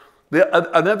story.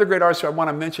 Another great artist I want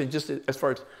to mention, just as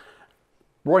far as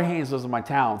Roy Haynes lives in my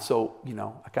town, so you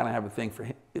know I kind of have a thing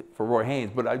for Roy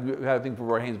Haynes, but I had a thing for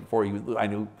Roy Haynes before I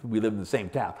knew we lived in the same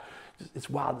town. It's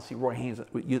wild to see Roy Haynes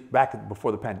back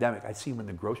before the pandemic. I'd see him in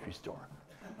the grocery store.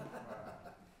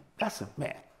 That's a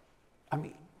man. I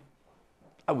mean,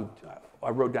 I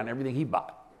wrote down everything he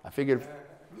bought. I figured,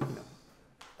 you know,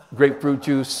 grapefruit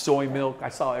juice, soy milk, I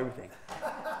saw everything.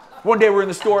 One day we're in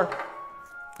the store,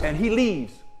 and he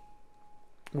leaves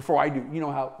before I do. You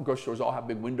know how grocery stores all have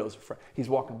big windows. He's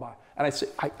walking by, and I said,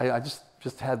 I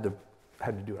just had to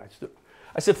do it.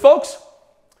 I said, folks,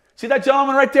 see that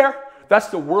gentleman right there? That's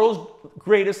the world's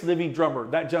greatest living drummer.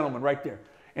 That gentleman right there.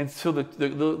 And so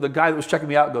the guy that was checking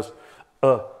me out goes,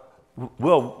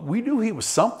 well, we knew he was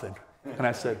something. And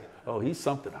I said, oh, he's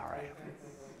something, all right.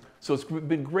 So it's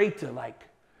been great to like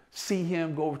see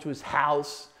him, go over to his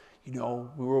house. You know,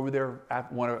 we were over there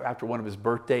after one of his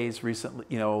birthdays recently,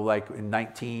 you know, like in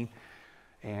 19.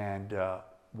 And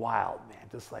wild, man,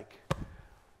 just like,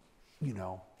 you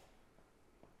know,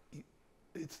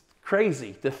 it's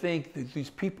crazy to think that these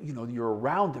people, you know, you're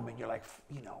around them and you're like,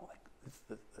 you know, like it's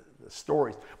the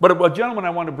stories. But a gentleman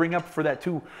I want to bring up for that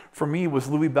too, for me, was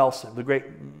Louis Bellson. The great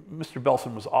Mr.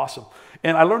 Bellson was awesome.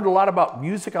 And I learned a lot about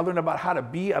music. I learned about how to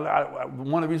be.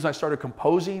 One of the reasons I started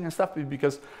composing and stuff is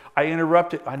because I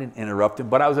didn't interrupt him,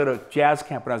 but I was at a jazz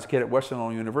camp when I was a kid at Western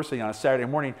Illinois University on a Saturday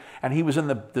morning, and he was in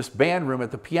this band room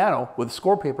at the piano with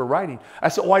score paper writing. I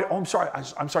said, I'm sorry, I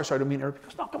don't mean to interrupt. He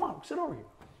goes, no, come on, sit over here.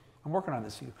 I'm working on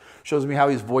this. He shows me how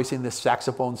he's voicing this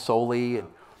saxophone solely,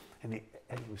 and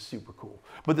he was super cool.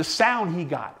 But the sound he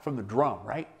got from the drum,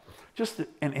 right?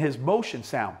 And his motion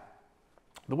sound,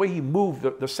 the way he moved,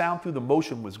 the sound through the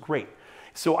motion was great.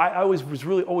 So I always was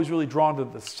really drawn to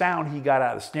the sound he got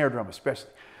out of the snare drum,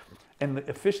 especially, and the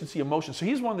efficiency of motion. So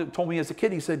he's one that told me as a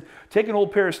kid, he said, take an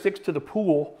old pair of sticks to the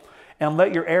pool and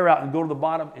let your air out and go to the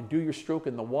bottom and do your stroke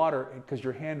in the water because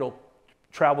your hand will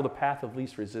travel the path of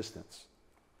least resistance.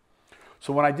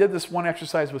 So when I did this one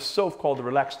exercise with Soph called the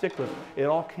relaxed stick lift, it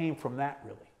all came from that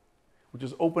really, which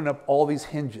is open up all these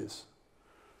hinges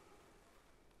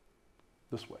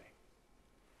this way.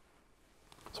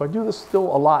 So I do this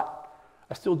still a lot.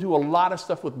 I still do a lot of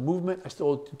stuff with movement. I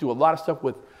still do a lot of stuff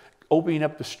with opening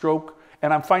up the stroke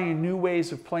And I'm finding new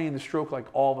ways of playing the stroke like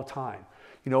all the time.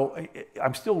 You know,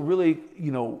 I'm still really,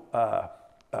 you know,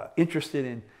 interested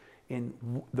in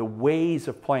the ways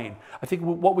of playing. I think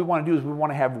what we want to do is we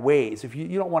want to have ways. If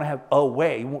you don't want to have a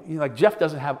way, you know, like Jeff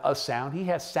doesn't have a sound, he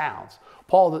has sounds.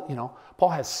 Paul, you know, Paul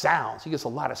has sounds. He gets a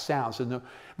lot of sounds, and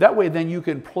that way then you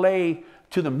can play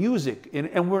to the music,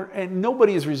 and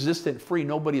nobody is resistant free.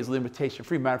 Nobody is limitation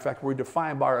free. Matter of fact, we're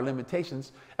defined by our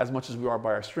limitations as much as we are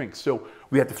by our strengths. So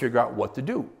we have to figure out what to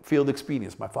do. Field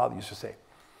expedience, my father used to say.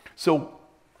 So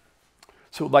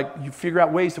like you figure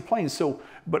out ways to play. So,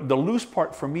 but the loose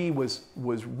part for me was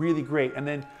really great. And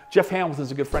then Jeff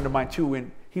Hamilton's a good friend of mine too,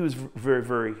 and he was very,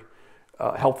 very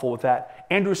helpful with that.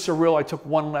 Andrew Cyril, I took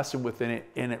one lesson with in it,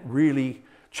 and it really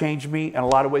changed me in a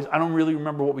lot of ways. I don't really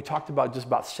remember what we talked about, just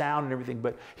about sound and everything,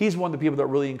 but he's one of the people that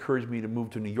really encouraged me to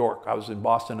move to New York. I was in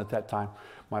Boston at that time.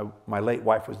 My late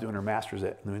wife was doing her master's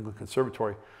at New England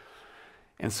Conservatory.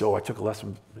 And so I took a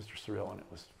lesson with Mr. Cyril,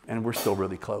 and we're still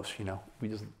really close, you know.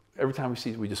 Every time we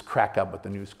see, we just crack up at the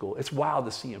new school. It's wild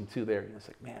to see him too there. It's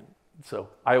like, man. So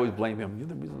I always blame him. You're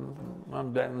the reason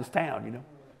I'm in this town, you know.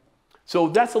 So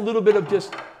that's a little bit of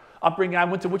just upbringing. I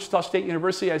went to Wichita State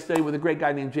University. I studied with a great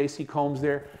guy named J.C. Combs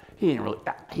there. He didn't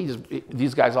really.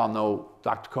 These guys all know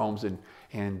Dr. Combs, and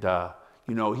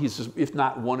you know, he's just, if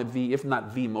not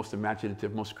the most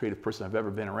imaginative, most creative person I've ever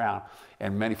been around,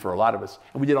 and many for a lot of us.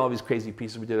 And we did all these crazy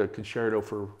pieces. We did a concerto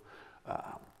for.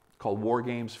 Called War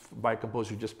Games by a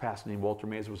composer who just passed named Walter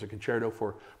Mays. It was a concerto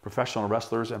for professional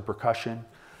wrestlers and percussion.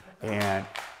 And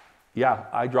yeah,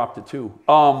 I dropped it too.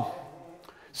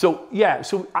 So yeah,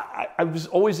 so I was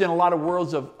always in a lot of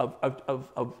worlds of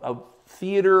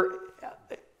theater,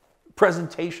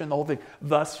 presentation, the whole thing.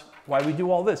 Thus, why we do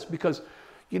all this. Because,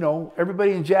 you know,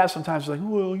 everybody in jazz sometimes is like,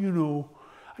 well, you know,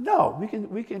 no, we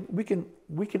can,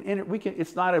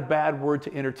 it's not a bad word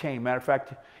to entertain. Matter of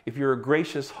fact, if you're a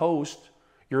gracious host,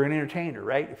 you're an entertainer,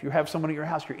 right? If you have someone at your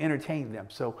house, you're entertaining them.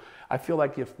 So I feel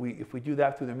like if we do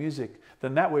that through the music,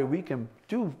 then that way we can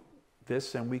do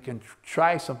this, and we can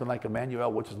try something like Emmanuel,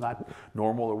 which is not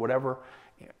normal or whatever,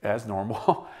 as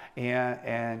normal,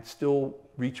 and still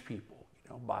reach people,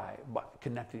 you know, by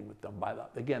connecting with them by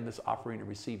again, this offering and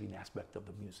receiving aspect of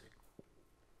the music.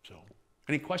 So,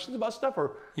 any questions about stuff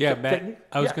or? Yeah, Matt,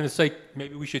 I was going to say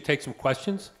maybe we should take some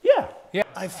questions. Yeah. Yeah.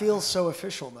 I feel so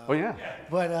official now. Oh yeah.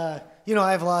 But you know,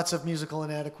 I have lots of musical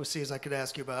inadequacies I could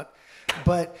ask you about.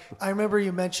 But I remember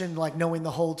you mentioned like knowing the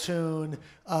whole tune,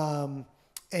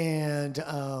 and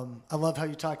I love how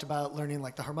you talked about learning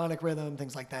like the harmonic rhythm,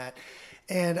 things like that.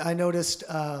 And I noticed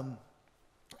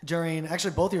during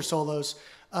actually both your solos,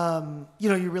 you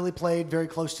know, you really played very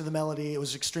close to the melody. It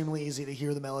was extremely easy to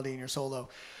hear the melody in your solo.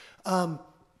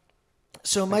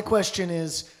 So my question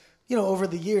is, you know, over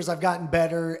the years, I've gotten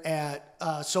better at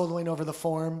soloing over the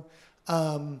form,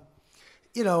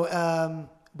 you know,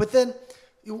 but then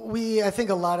I think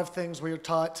a lot of things we're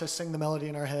taught to sing the melody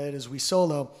in our head as we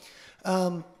solo.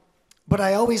 But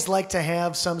I always like to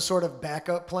have some sort of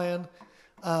backup plan.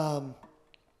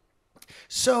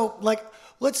 So, like,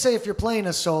 let's say if you're playing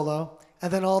a solo,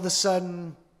 and then all of a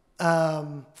sudden,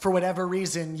 for whatever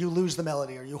reason, you lose the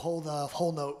melody, or you hold the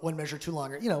whole note one measure too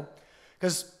long, or, you know,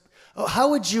 because how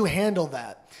would you handle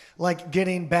that? Like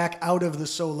getting back out of the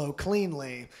solo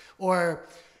cleanly, or,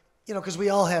 you know, because we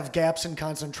all have gaps in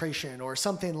concentration or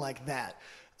something like that.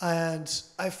 And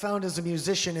I found as a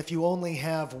musician, if you only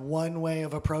have one way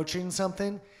of approaching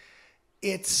something,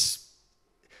 I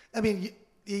mean,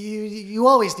 you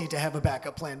always need to have a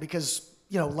backup plan because,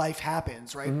 you know, life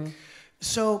happens, right? Mm-hmm.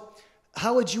 So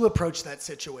how would you approach that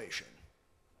situation?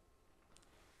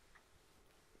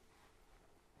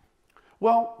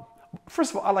 Well,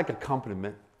 first of all, I like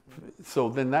accompaniment. So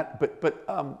then that,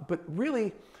 but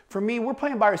really, for me, we're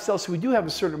playing by ourselves, so we do have a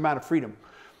certain amount of freedom.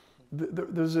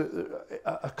 There's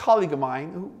a colleague of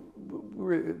mine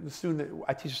the student that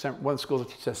I teach at one of the schools I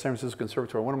teach at San Francisco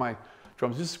Conservatory. One of my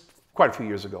drums, this is quite a few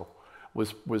years ago,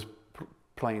 was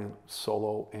playing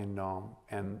solo,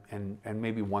 and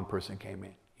maybe one person came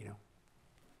in, you know,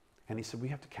 and he said, we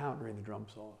have to count during the drum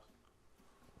solos.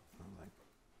 I was like,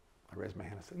 I raised my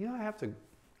hand. I said, you know, I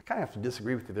kind of have to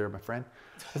disagree with you there, my friend.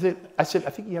 I said, I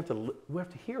think we have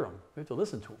to hear them. We have to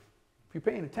listen to them. If you're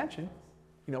paying attention,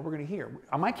 you know, we're going to hear.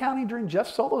 Am I counting during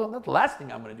Jeff's solo? That's the last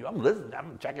thing I'm going to do. I'm listening.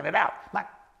 I'm checking it out. I'm not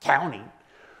counting.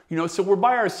 You know, so we're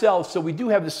by ourselves, so we do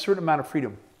have this certain amount of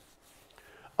freedom.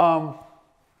 I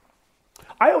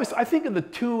think of the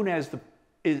tune as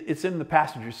it's in the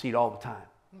passenger seat all the time.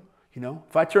 You know,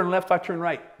 if I turn left, I turn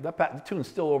right. The tune's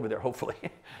still over there, hopefully.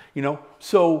 You know,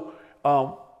 so,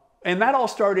 and that all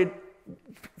started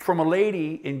from a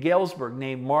lady in Galesburg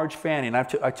named Marge Fanning.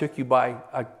 I took you by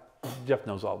Jeff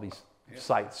knows all these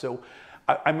sites. So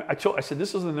I said,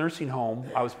 this is a nursing home.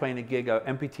 I was playing a gig, a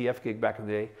MPTF gig back in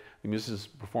the day, the Musicians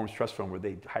Performance Trust Fund, where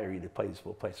they hire you to play these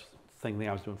little places. Same thing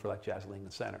I was doing for like Jazz Lincoln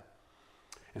Center.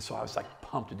 And so I was like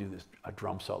pumped to do a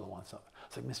drum solo on something. I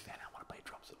was like, Miss Van, I want to play a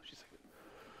drum solo. She's like,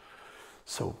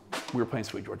 so we were playing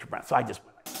Sweet Georgia Brown. So I just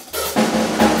went like,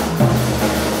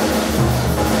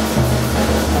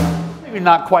 maybe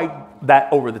not quite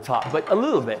that over the top, but a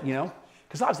little bit, you know,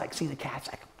 because I was like seeing the cats,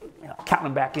 like, you know, counting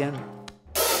them back in.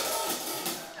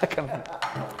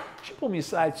 She pulled me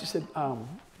aside. She said, can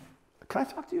I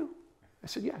talk to you? I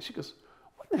said, yeah. She goes,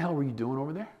 what the hell were you doing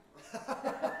over there?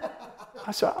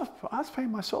 I said, I was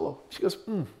playing my solo. She goes,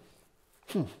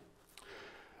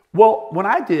 Well, when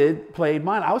I played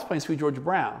mine, I was playing Sweet Georgia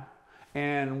Brown.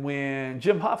 And when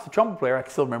Jim Huff, the trumpet player, I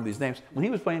can still remember these names, when he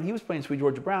was playing Sweet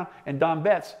Georgia Brown, and Don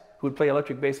Betts, who would play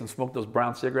electric bass and smoke those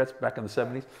brown cigarettes back in the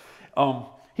 70s,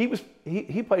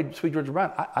 he played Sweet Georgia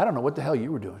Brown. I don't know what the hell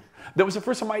you were doing. That was the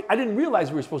first time I didn't realize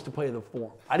we were supposed to play the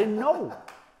form. I didn't know.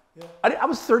 Yeah. I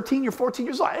was 13 or 14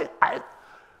 years old.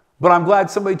 But I'm glad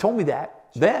somebody told me that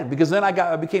then, because then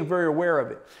I became very aware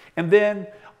of it. And then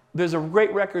there's a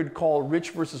great record called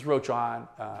Rich versus Roach on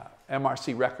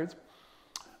MRC Records.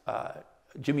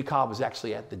 Jimmy Cobb was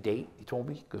actually at the date, he told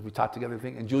me, because we talked together.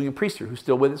 And Julian Priester, who's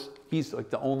still with us, he's like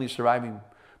the only surviving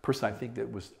person I think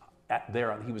that was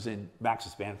there. He was in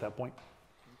Max's band at that point.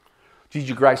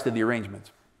 Gigi Grice did the arrangements.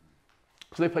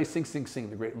 So they play Sing, Sing, Sing,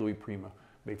 the great Louis Prima,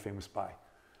 made famous by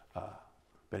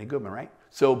Benny Goodman, right?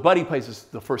 So Buddy plays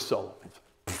the first solo. It's,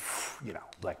 you know,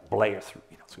 like blare through,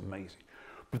 you know, it's amazing.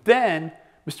 But then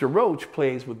Mr. Roach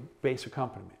plays with bass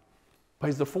accompaniment,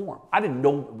 plays the form. I didn't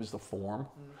know it was the form,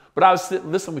 but I was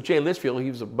listening with Jay Litchfield. He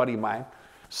was a buddy of mine.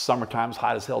 Summertime, it's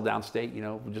hot as hell downstate, you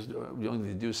know, just the only thing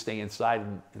to do is stay inside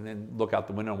and then look out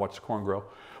the window and watch the corn grow.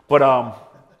 But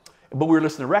we were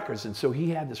listening to records, and so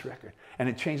he had this record, and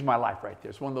it changed my life right there.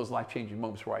 It's one of those life-changing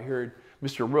moments where I heard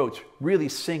Mr. Roach really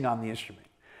sing on the instrument.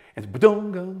 And it's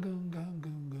ba-dum, gum, gum, gum,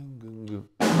 gum, gum, gum, gum.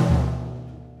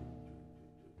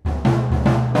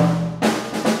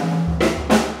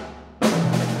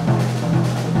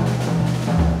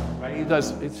 Right?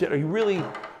 He really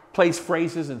plays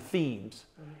phrases and themes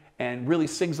and really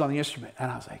sings on the instrument. And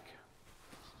I was like,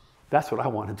 that's what I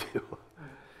want to do.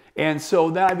 And so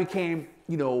then I became,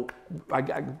 you know, I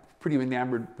got pretty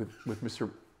enamored with Mr.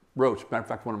 Roach. Matter of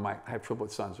fact, I have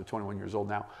triplet sons, they're 21 years old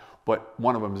now, but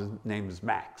one of them, his name is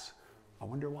Max. I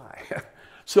wonder why.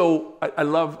 So I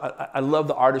love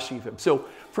the artistry of him. So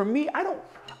for me, I don't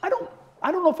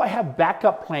know if I have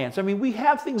backup plans. I mean, we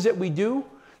have things that we do,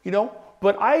 you know,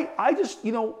 but I just,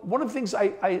 you know, one of the things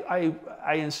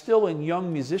I instill in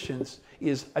young musicians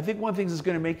is, I think one of the things that's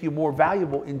going to make you more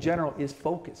valuable in general is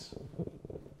focus.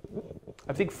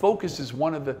 I think focus is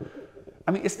one of the,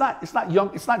 I mean, it's not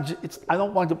young, it's not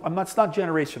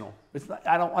generational.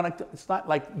 It's not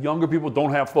like younger people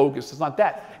don't have focus. It's not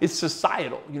that. It's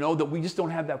societal, you know, that we just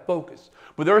don't have that focus.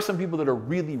 But there are some people that are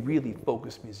really, really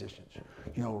focused musicians,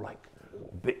 you know, like,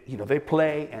 you know, they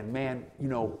play and man, you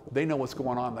know, they know what's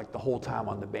going on like the whole time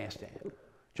on the bandstand.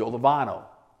 Joe Lovano,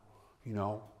 you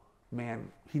know,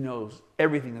 man, he knows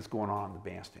everything that's going on the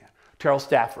bandstand. Terrell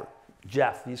Stafford,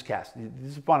 Jeff, these cats,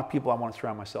 these are a bunch of people I want to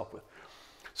surround myself with.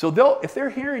 So if they're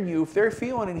hearing you, if they're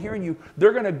feeling and hearing you,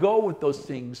 they're going to go with those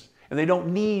things, and they don't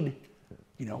need,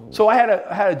 you know. So I had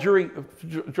a jury,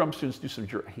 drum students do some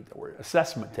jury, I hate that word,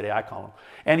 assessment today, I call them.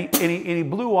 And he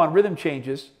blew on rhythm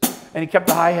changes, and he kept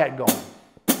the hi-hat going.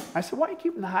 I said, why are you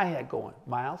keeping the hi-hat going,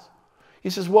 Miles? He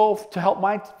says, well, to help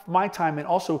my time and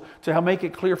also to help make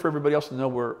it clear for everybody else to know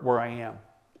where I am.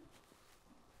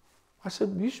 I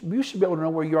said, you should be able to know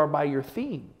where you are by your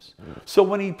themes. So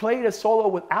when he played a solo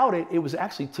without it, it was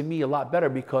actually, to me, a lot better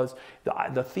because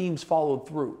the themes followed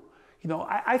through. You know,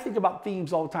 I think about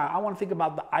themes all the time. I want to think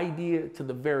about the idea to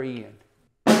the very end.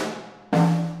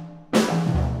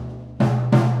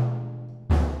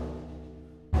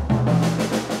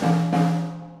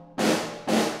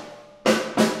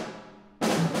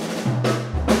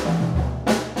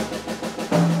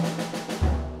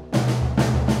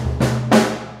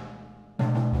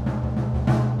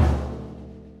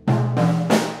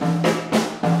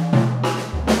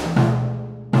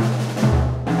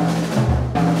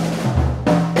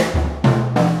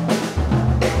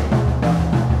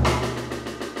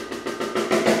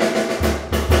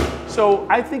 So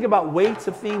I think about weights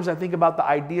of themes, I think about the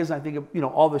ideas, I think of, you know,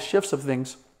 all the shifts of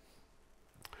things.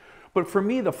 But for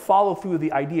me, the follow through of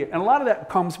the idea, and a lot of that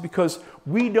comes because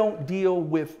we don't deal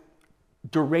with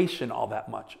duration all that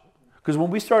much. Because when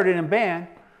we started in band,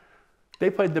 they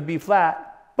played the B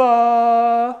flat,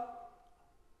 ba.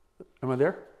 Am I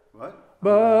there? What?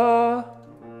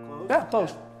 Yeah,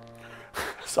 close.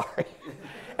 Sorry.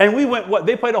 And we went, what?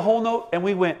 They played a whole note, and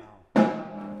we went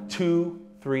 2,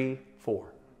 3, 4.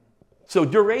 So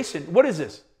duration, what is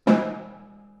this?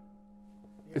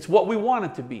 It's what we want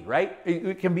it to be, right?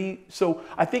 It can be, so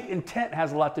I think intent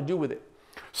has a lot to do with it.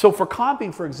 So for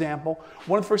comping, for example,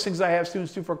 one of the first things I have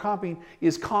students do for comping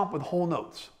is comp with whole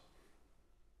notes.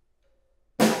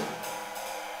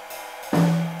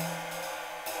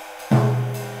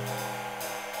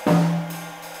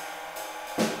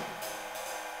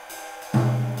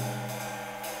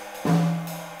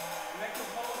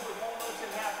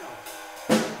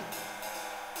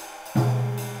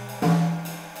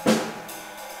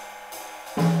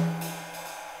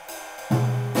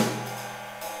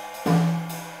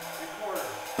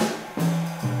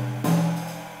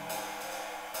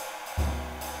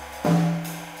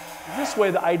 This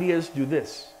way the ideas do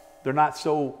this. They're not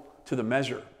so to the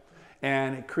measure.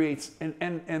 And it creates,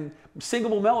 and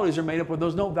singable melodies are made up with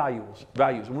those note values.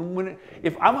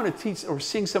 If I'm going to teach or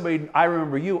sing somebody, I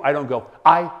remember you, I don't go,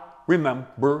 I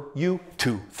remember you,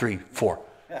 2, 3, 4.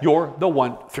 You're the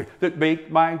 1, 3 that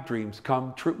make my dreams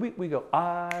come true. We go,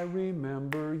 I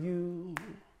remember you.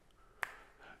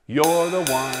 You're the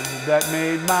one that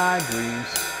made my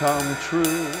dreams come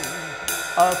true.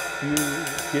 A few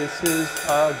kisses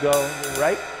ago,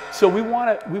 right? So we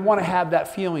want to have that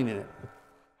feeling in it.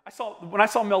 When I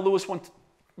saw Mel Lewis one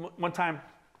time,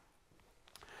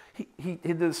 he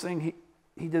did this thing.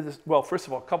 He did this. Well, first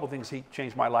of all, a couple of things. He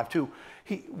changed my life too.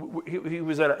 He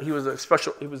was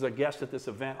a guest at this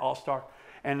event, All Star,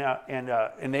 and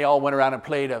they all went around and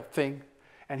played a thing,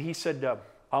 and he said,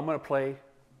 "I'm going to play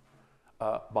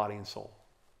Body and Soul."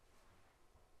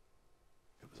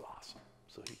 It was awesome.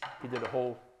 So he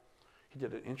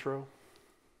did an intro.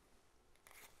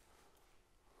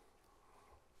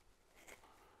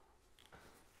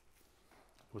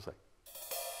 It was like,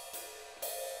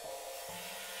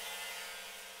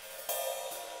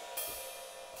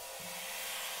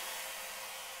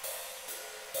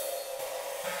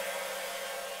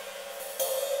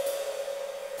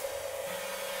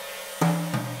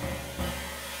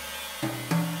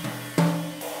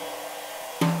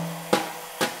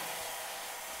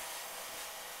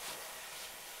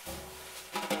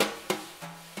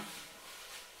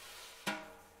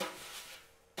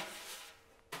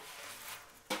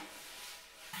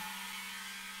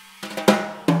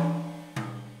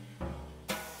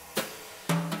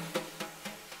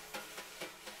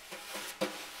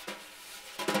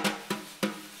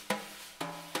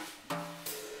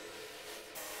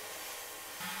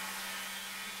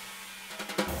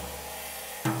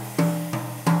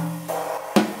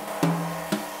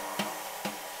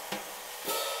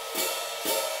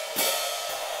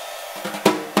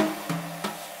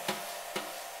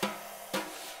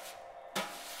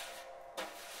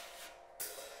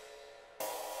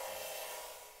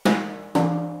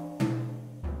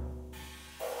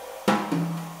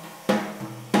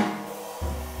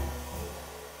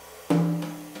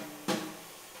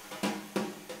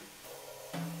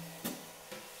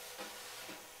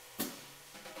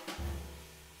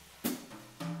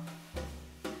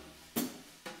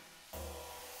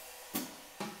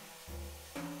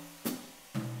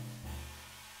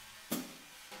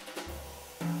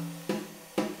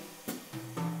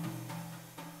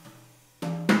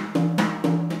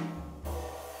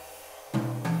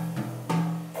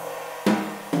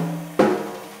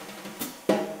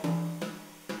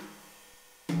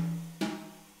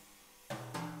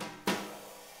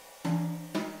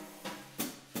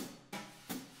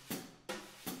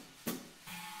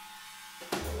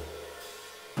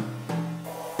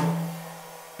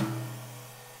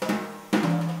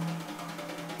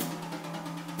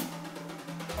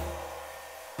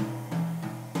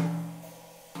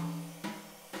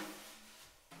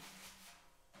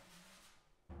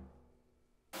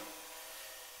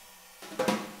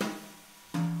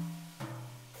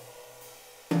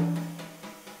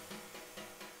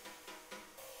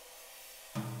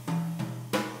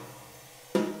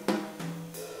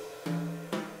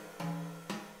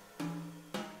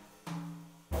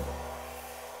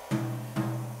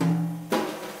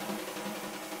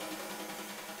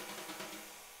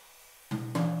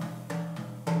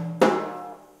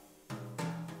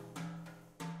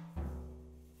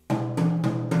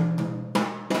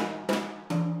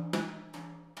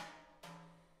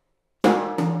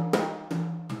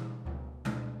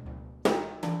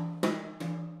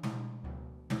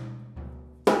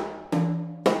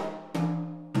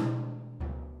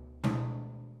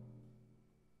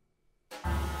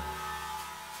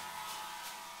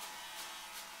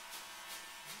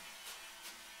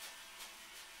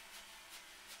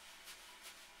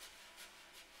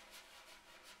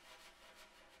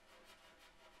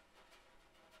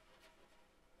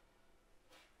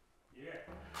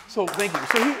 So thank you.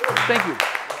 Thank you.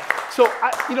 So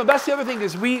that's the other thing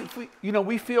is we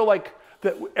feel like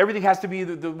that everything has to be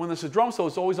when there's a drum solo,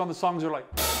 it's always on the songs that are like,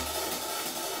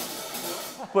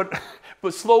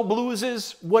 but slow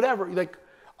blueses, whatever. Like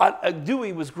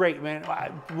Dewey was great, man. I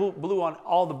blew on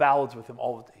all the ballads with him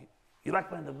all the time. You like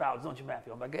playing the ballads, don't you,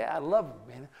 Matthew? I'm like, yeah, I love them,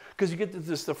 man, because you get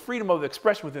the freedom of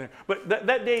expression within it. But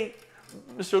that day,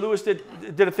 Mr. Lewis did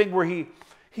a thing where he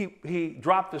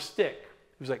dropped the stick.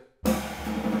 He was like.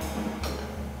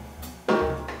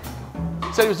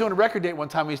 He said he was doing a record date one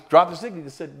time. He dropped the stick. He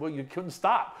just said, well, you couldn't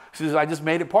stop. He says, I just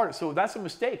made it part of it. So that's a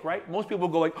mistake, right? Most people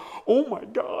go like, oh my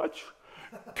gosh.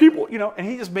 People, and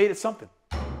he just made it something.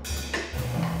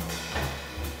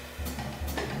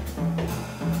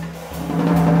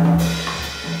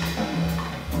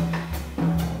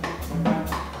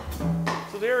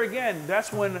 So there again,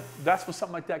 that's when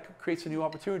something like that creates a new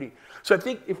opportunity. So I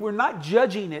think if we're not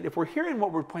judging it, if we're hearing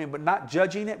what we're playing but not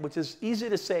judging it, which is easy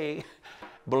to say,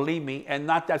 believe me, and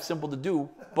not that simple to do,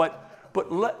 but if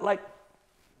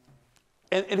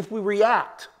we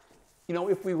react,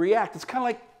 it's kind of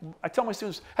like, I tell my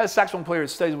students, I had a saxophone player that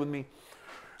studies with me,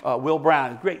 Will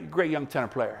Brown, great young tenor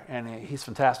player, and he's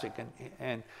fantastic,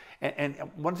 and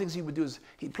one of the things he would do is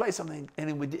he'd play something,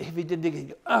 and if he did dig, he'd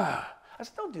go, I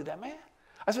said, don't do that, man.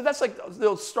 I said, that's like the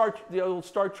old Star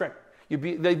Trek.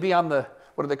 They'd be on the,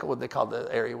 what they call the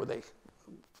area where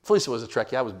Felicia was a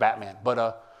Trekkie, I was Batman,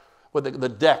 but the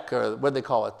deck, or what do they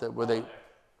call it? Where they...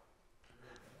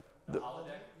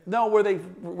 No, where they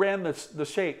ran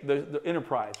the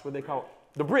Enterprise, what do they call it?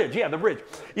 The bridge, yeah, the bridge.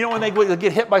 When they would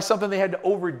get hit by something, they had to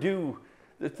overdo,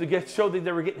 to show that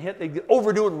they were getting hit, they'd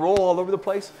overdo and roll all over the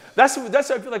place. That's what I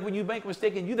feel like when you make a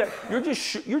mistake and you do that,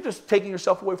 you're just taking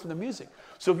yourself away from the music.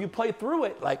 So if you play through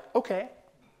it, like, okay,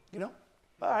 all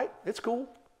right, it's cool,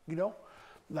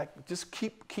 like just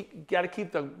got to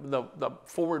keep the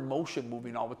forward motion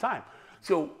moving all the time.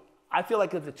 So I feel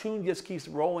like if the tune just keeps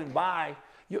rolling by,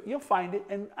 you'll find it,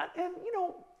 and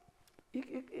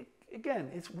again,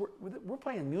 we're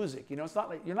playing music. It's not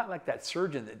like you're not like that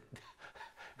surgeon that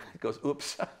goes,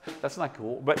 "Oops, that's not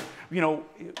cool." But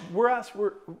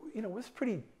it's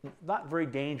pretty not very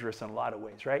dangerous in a lot of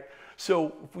ways, right?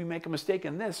 So if we make a mistake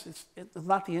in this, it's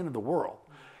not the end of the world.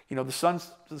 The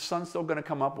sun's still going to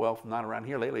come up. Well, not around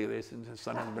here lately. The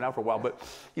sun hasn't been out for a while. But,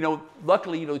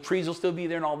 luckily, the trees will still be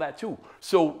there and all that too.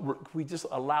 So we just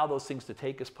allow those things to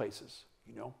take us places,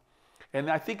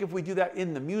 And I think if we do that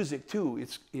in the music too,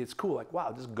 it's cool. Like,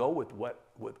 wow, just go with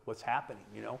what's happening,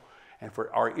 And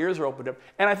for our ears are opened up.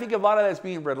 And I think a lot of that's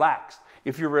being relaxed.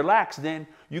 If you're relaxed, then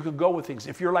you can go with things.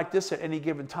 If you're like this at any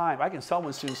given time, I can tell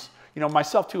when students,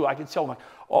 myself too, I can tell them, like,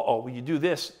 when you do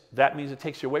this, that means it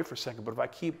takes you away for a second. But if I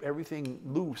keep everything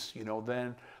loose,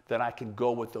 then I can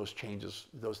go with those changes,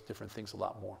 those different things a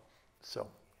lot more. So,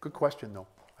 good question, though.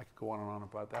 I could go on and on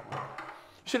about that one.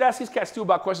 You should ask these cats, too,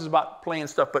 about questions about playing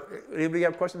stuff. But anybody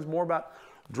have questions more about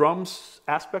drums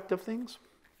aspect of things?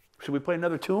 Should we play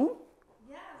another tune?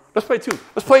 Yes. Let's play two.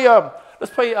 Let's play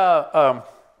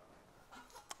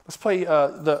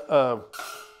the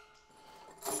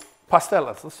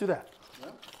Pastelas. Let's do that.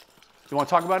 Yep. You want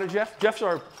to talk about it, Jeff? Jeff's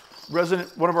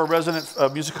one of our resident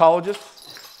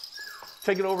musicologists.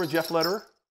 Take it over, Jeff Lederer.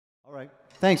 All right.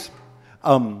 Thanks.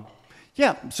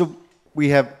 So we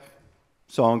have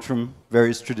songs from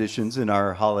various traditions in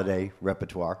our holiday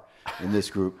repertoire in this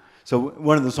group. So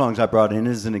one of the songs I brought in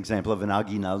is an example of an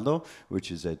aguinaldo,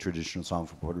 which is a traditional song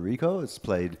from Puerto Rico. It's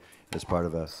played as part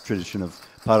of a tradition of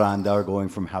parranda, or going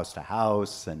from house to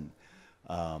house.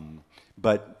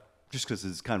 But just because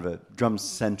it's kind of a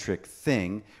drum-centric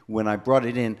thing, when I brought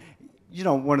it in,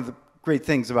 one of the great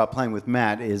things about playing with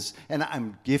Matt is, and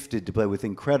I'm gifted to play with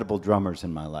incredible drummers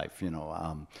in my life,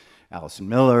 Allison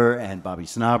Miller and Bobby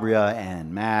Sanabria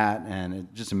and Matt, and it's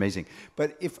just amazing.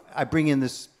 But if I bring in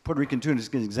this Puerto Rican tune, it's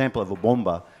an example of a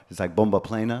bomba. It's like bomba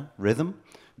plena rhythm,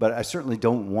 but I certainly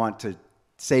don't want to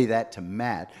say that to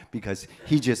Matt, because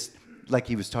he just, like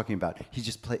he was talking about,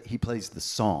 he plays the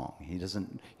song.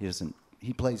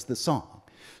 He plays the song.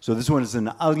 So this one is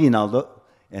an aguinaldo,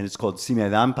 and it's called Si Me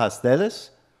Dan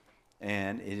Pasteles,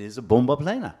 and it is a bomba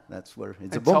plena. That's what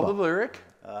it's a bomba. Tell the lyric.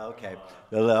 Okay.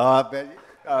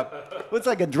 It's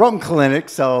like a drum clinic,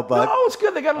 so, but... No, it's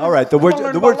good. They got. All right, the words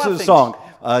of the song.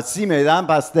 Si me dan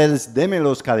pasteles, deme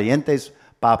los calientes,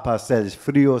 pa pasteles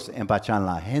fríos empachan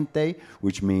la gente,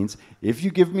 which means, if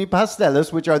you give me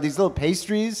pasteles, which are these little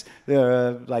pastries,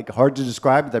 they're like hard to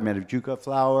describe, they're made of yuca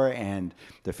flour, and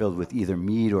they're filled with either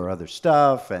meat or other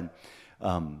stuff, and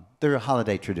they're a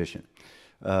holiday tradition.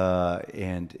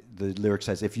 And the lyric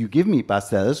says, if you give me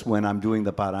pasteles when I'm doing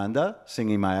the paranda,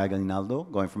 singing my aguinaldo,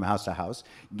 going from house to house,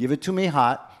 give it to me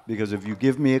hot, because if you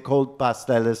give me a cold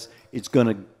pasteles, it's going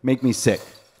to make me sick.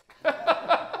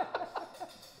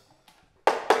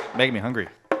 Making me hungry.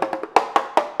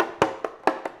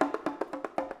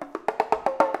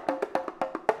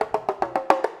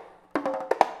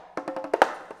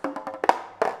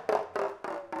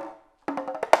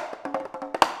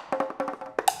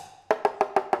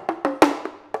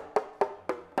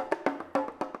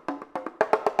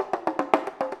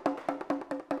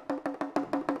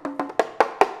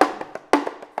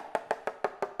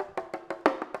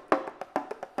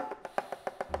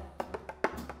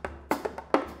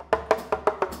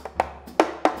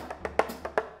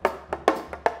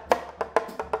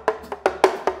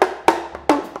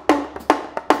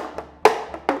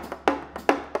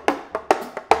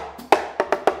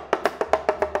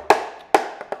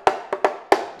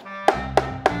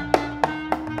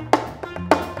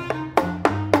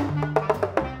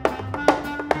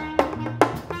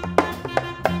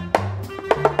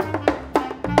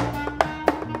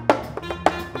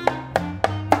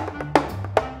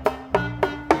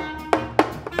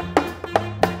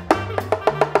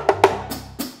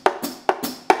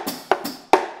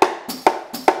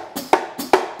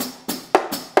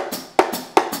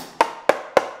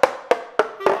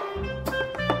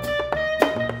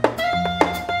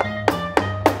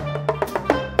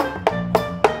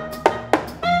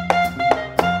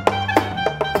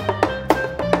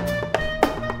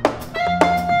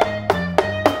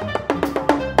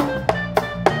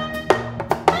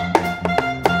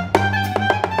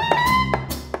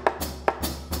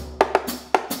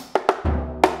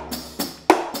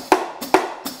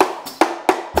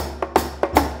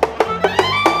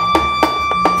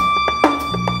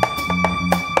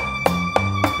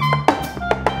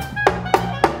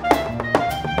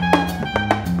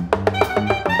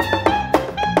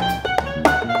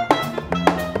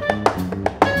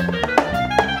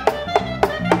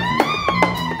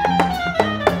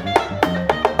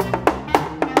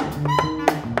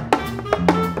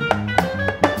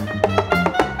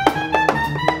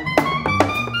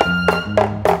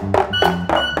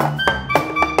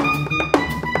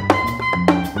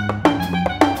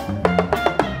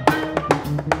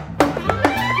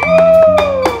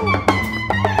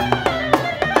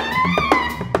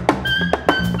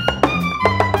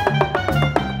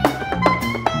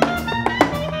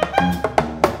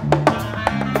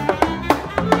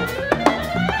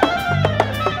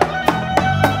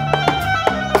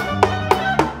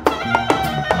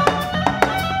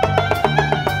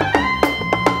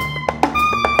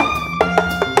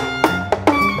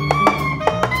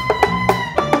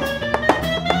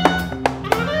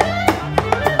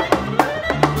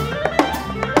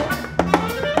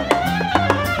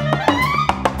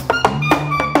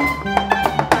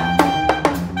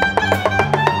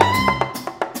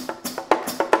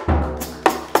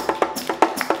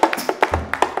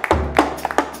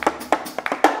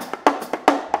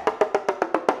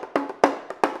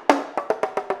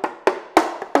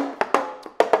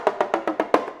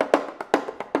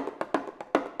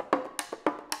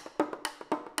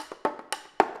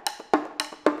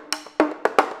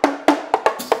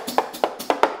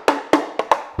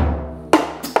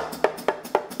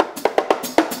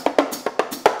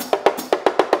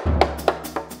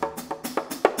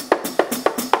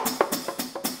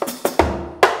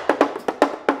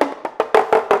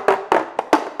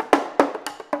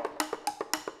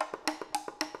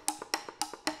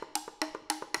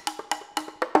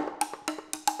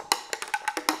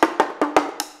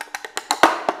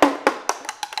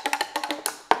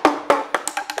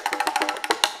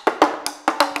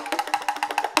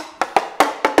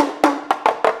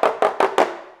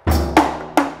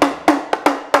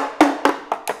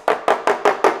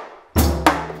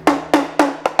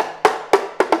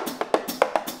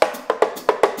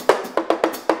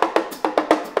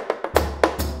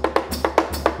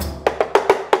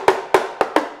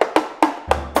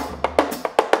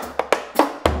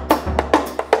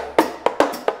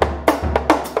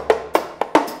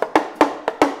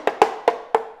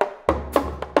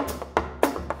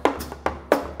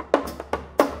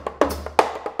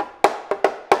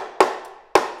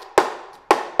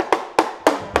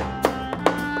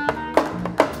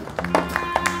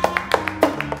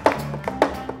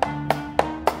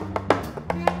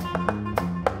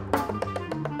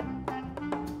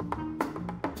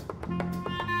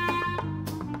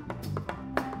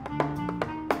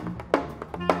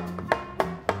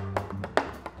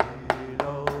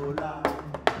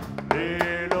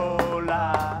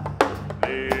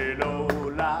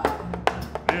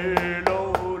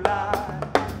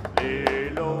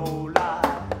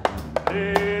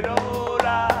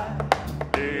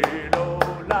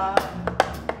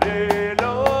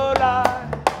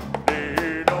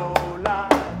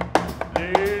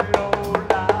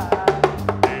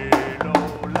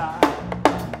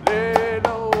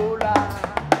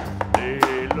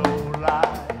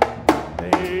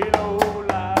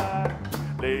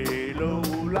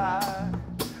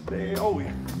 Hey, oh,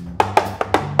 yeah.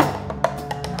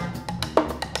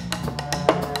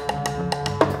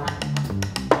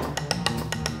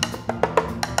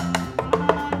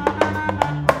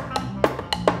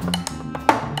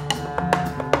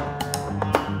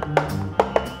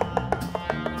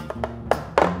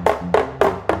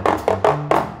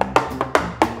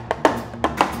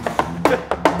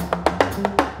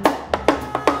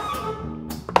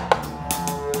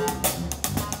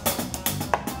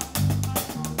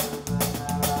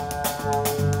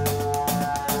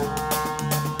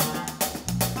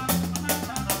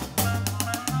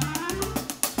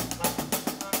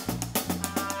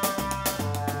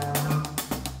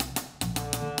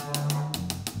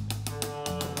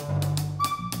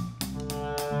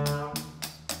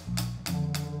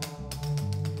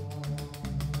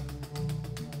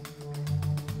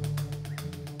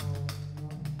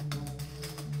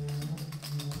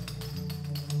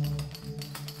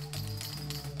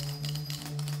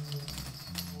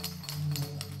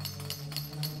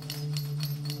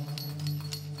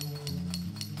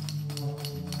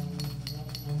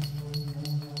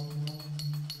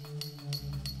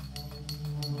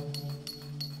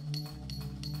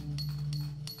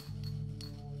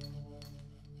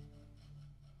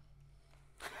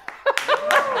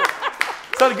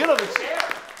 Sounded good on the chair.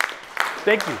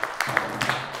 Thank you.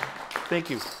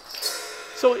 Thank you.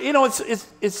 So, you know,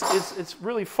 it's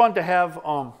really fun to have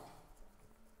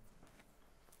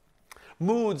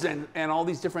moods and all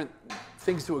these different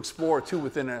things to explore too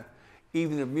within an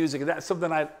evening of music. And that's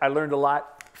something I learned a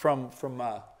lot from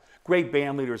great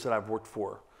band leaders that I've worked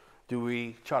for.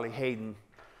 Dewey, Charlie Hayden,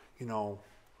 you know,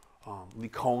 Lee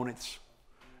Konitz.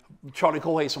 Charlie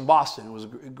Colhay's from Boston.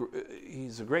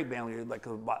 He's a great band leader. Like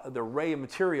the array of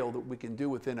material that we can do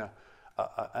within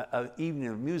an evening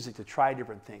of music to try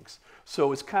different things.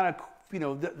 So it's kind of, you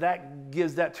know, that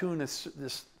gives that tune this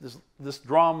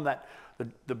drum, that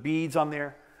the beads on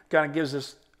there kind of gives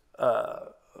us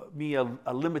me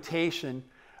a limitation,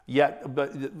 yet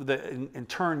but in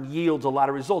turn yields a lot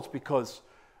of results because,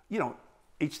 you know,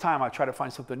 each time I try to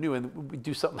find something new and we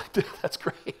do something like that. That's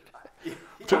great.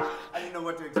 I didn't know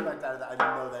what to expect out of that. I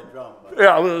didn't know that drum. But.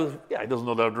 Yeah, he doesn't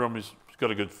know that drum. He's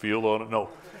got a good feel on it. No,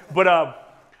 but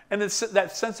and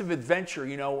that sense of adventure,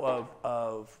 you know,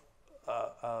 of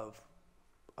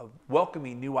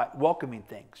welcoming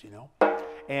things, you know,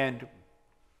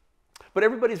 but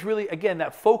everybody's really, again,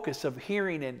 that focus of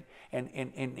hearing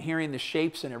and hearing the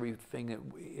shapes and everything.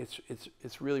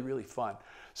 It's really, really fun.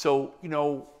 So, you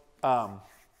know,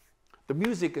 the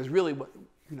music is really what,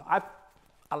 you know,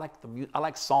 I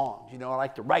like songs, you know, I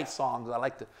like to write songs. I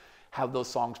like to have those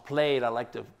songs played. I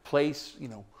like to place, you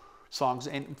know, songs.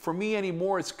 And for me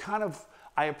anymore, it's kind of,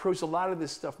 I approach a lot of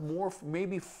this stuff more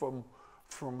maybe from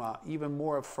even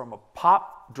more from a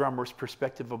pop drummer's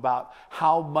perspective about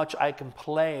how much I can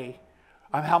play,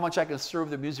 how much I can serve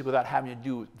the music without having to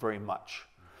do very much.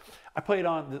 I played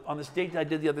on this date I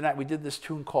did the other night. We did this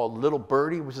tune called Little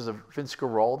Birdie, which is a Vince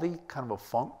Guaraldi, kind of a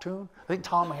funk tune. I think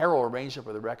Tom Harrell arranged it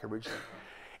for the record originally.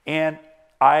 And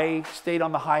I stayed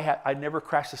on the hi-hat. I never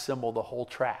crashed a cymbal the whole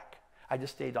track. I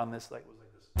just stayed on this like, it was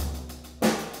like this.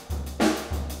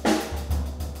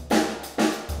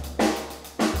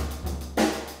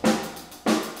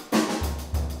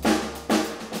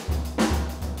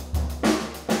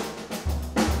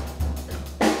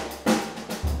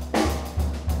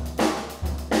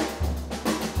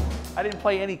 I didn't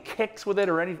play any kicks with it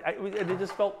or anything. It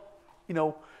just felt, you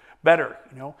know, better,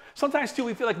 you know. Sometimes too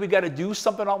we feel like we got to do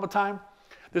something all the time.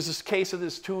 There's this case of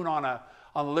this tune on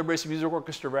the Liberation Music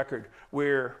Orchestra record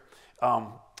where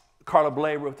Carla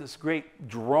Bley wrote this great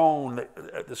drone,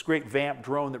 this great vamp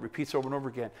drone that repeats over and over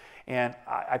again. And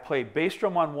I played bass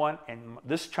drum on one and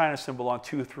this China cymbal on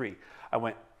 2, 3. I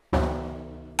went.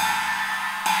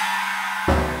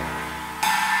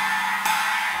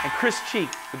 And Chris Cheek,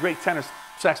 the great tenor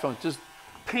saxophone, just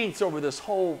paints over this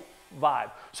whole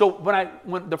vibe. So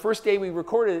when the first day we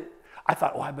recorded it, I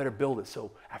thought, oh, I better build it.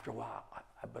 So after a while,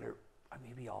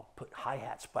 maybe I'll put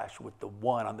hi-hat splash with the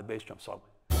 1 on the bass drum. So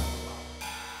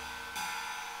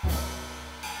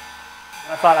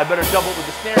I thought I better double it with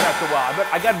the snare after a while.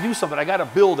 I got to do something. I got to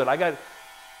build it.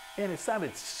 And it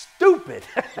sounded stupid.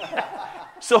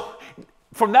 So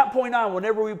from that point on,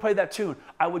 whenever we played that tune,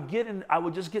 I would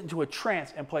just get into a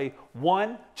trance and play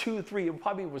 1, 2, 3. It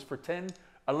probably was for 10,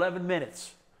 11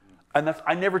 minutes. And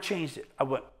I never changed it. I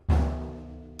went. And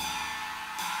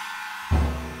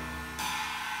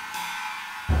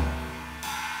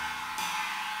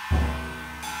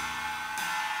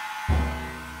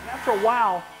after a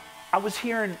while, I was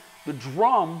hearing the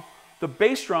drum, the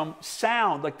bass drum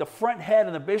sound, like the front head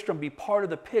and the bass drum be part of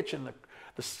the pitch, and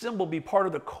the cymbal be part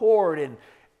of the chord. And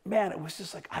man, it was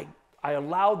just like I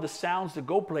allowed the sounds to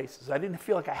go places. I didn't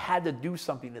feel like I had to do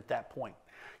something at that point.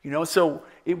 So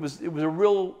it was a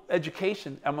real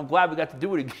education. I'm glad we got to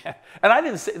do it again. And I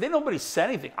didn't say, nobody said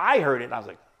anything. I heard it and I was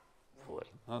like, boy,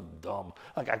 I'm dumb.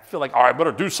 Like I feel like, all right, I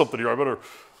better do something here. I better,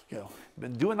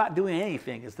 not doing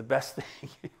anything is the best thing.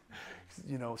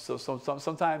 So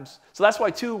sometimes, so that's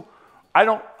why too, I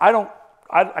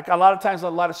like a lot of times, a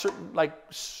lot of certain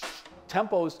like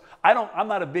tempos, I'm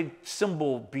not a big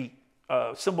cymbal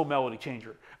melody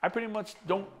changer. I pretty much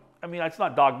don't, it's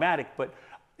not dogmatic, but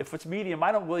if it's medium,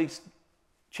 I don't really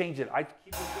change it. I keep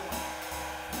it going.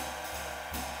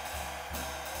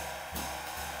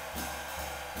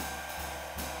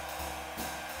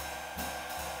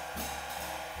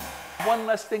 One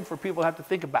less thing for people to have to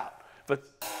think about. But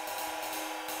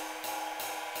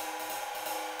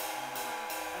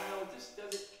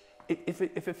if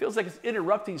it feels like it's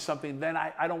interrupting something, then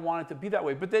I don't want it to be that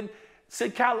way. But then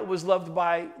Sid Catlett was loved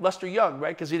by Lester Young,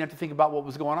 right? Because he didn't have to think about what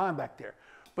was going on back there.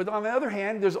 But on the other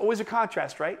hand, there's always a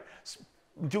contrast, right?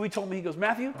 Dewey told me, he goes,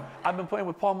 Matthew, I've been playing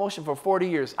with Paul Motion for 40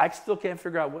 years. I still can't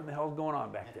figure out what the hell is going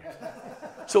on back there.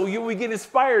 So we get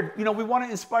inspired. We want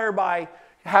to inspire by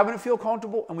having it feel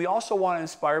comfortable, and we also want to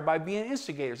inspire by being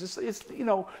instigators. It's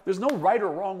there's no right or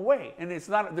wrong way, and there's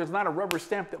not a rubber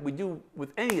stamp that we do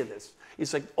with any of this.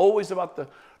 It's like always about the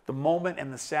moment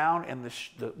and the sound and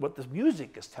what the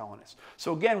music is telling us.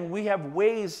 So again, when we have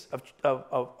ways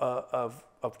of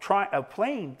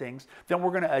playing things, then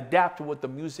we're going to adapt to what the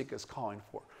music is calling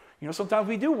for. Sometimes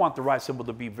we do want the ride cymbal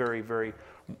to be very, very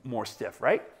more stiff,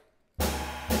 right?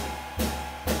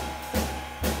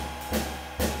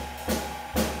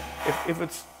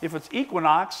 If it's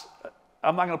equinox,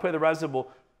 I'm not going to play the ride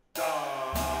cymbal.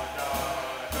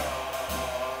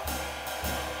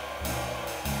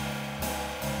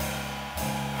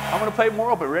 I'm going to play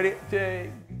more open. Ready?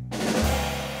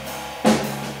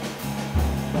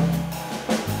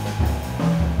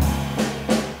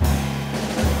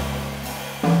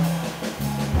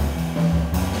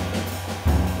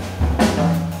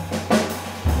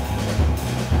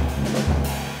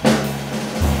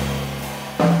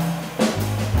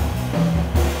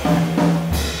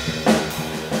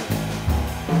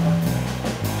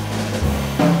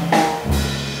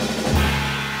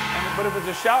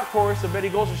 Shout chorus, I bet he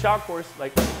goes to shout chorus,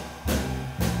 like,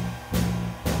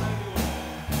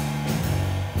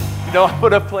 I'm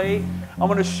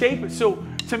going to shape it. So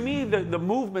to me, the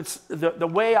movements, the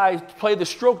way I play the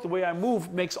stroke, the way I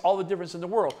move makes all the difference in the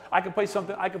world. I can play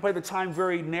the time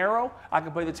very narrow, I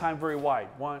can play the time very wide.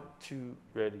 1, 2,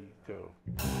 ready, go.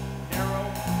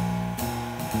 Narrow.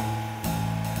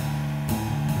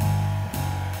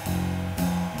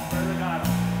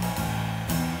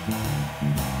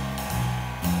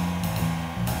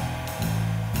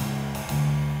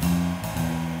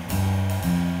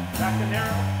 Back to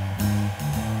narrow.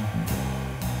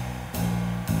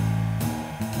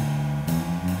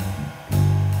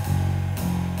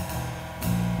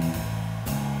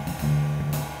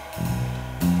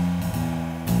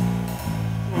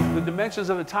 So the dimensions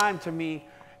of the time to me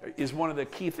is one of the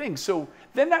key things. So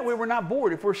then that way we're not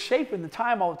bored. If we're shaping the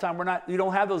time all the time, you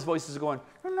don't have those voices going,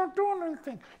 I'm not doing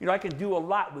anything. I can do a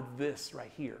lot with this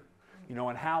right here,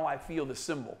 and how I feel the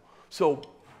cymbal. So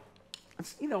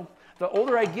it's, the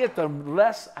older I get, the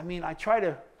less, I try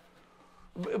to,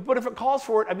 but if it calls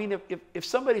for it,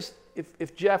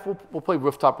 if Jeff, we'll play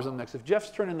rooftop or something next. If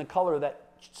Jeff's turning the color of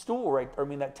that stool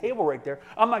that table right there,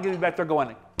 I'm not going to be back there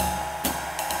going,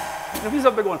 if he's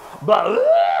up there going,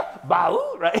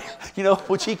 ba-oo, right?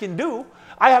 Which he can do,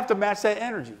 I have to match that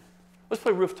energy. Let's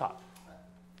play rooftop.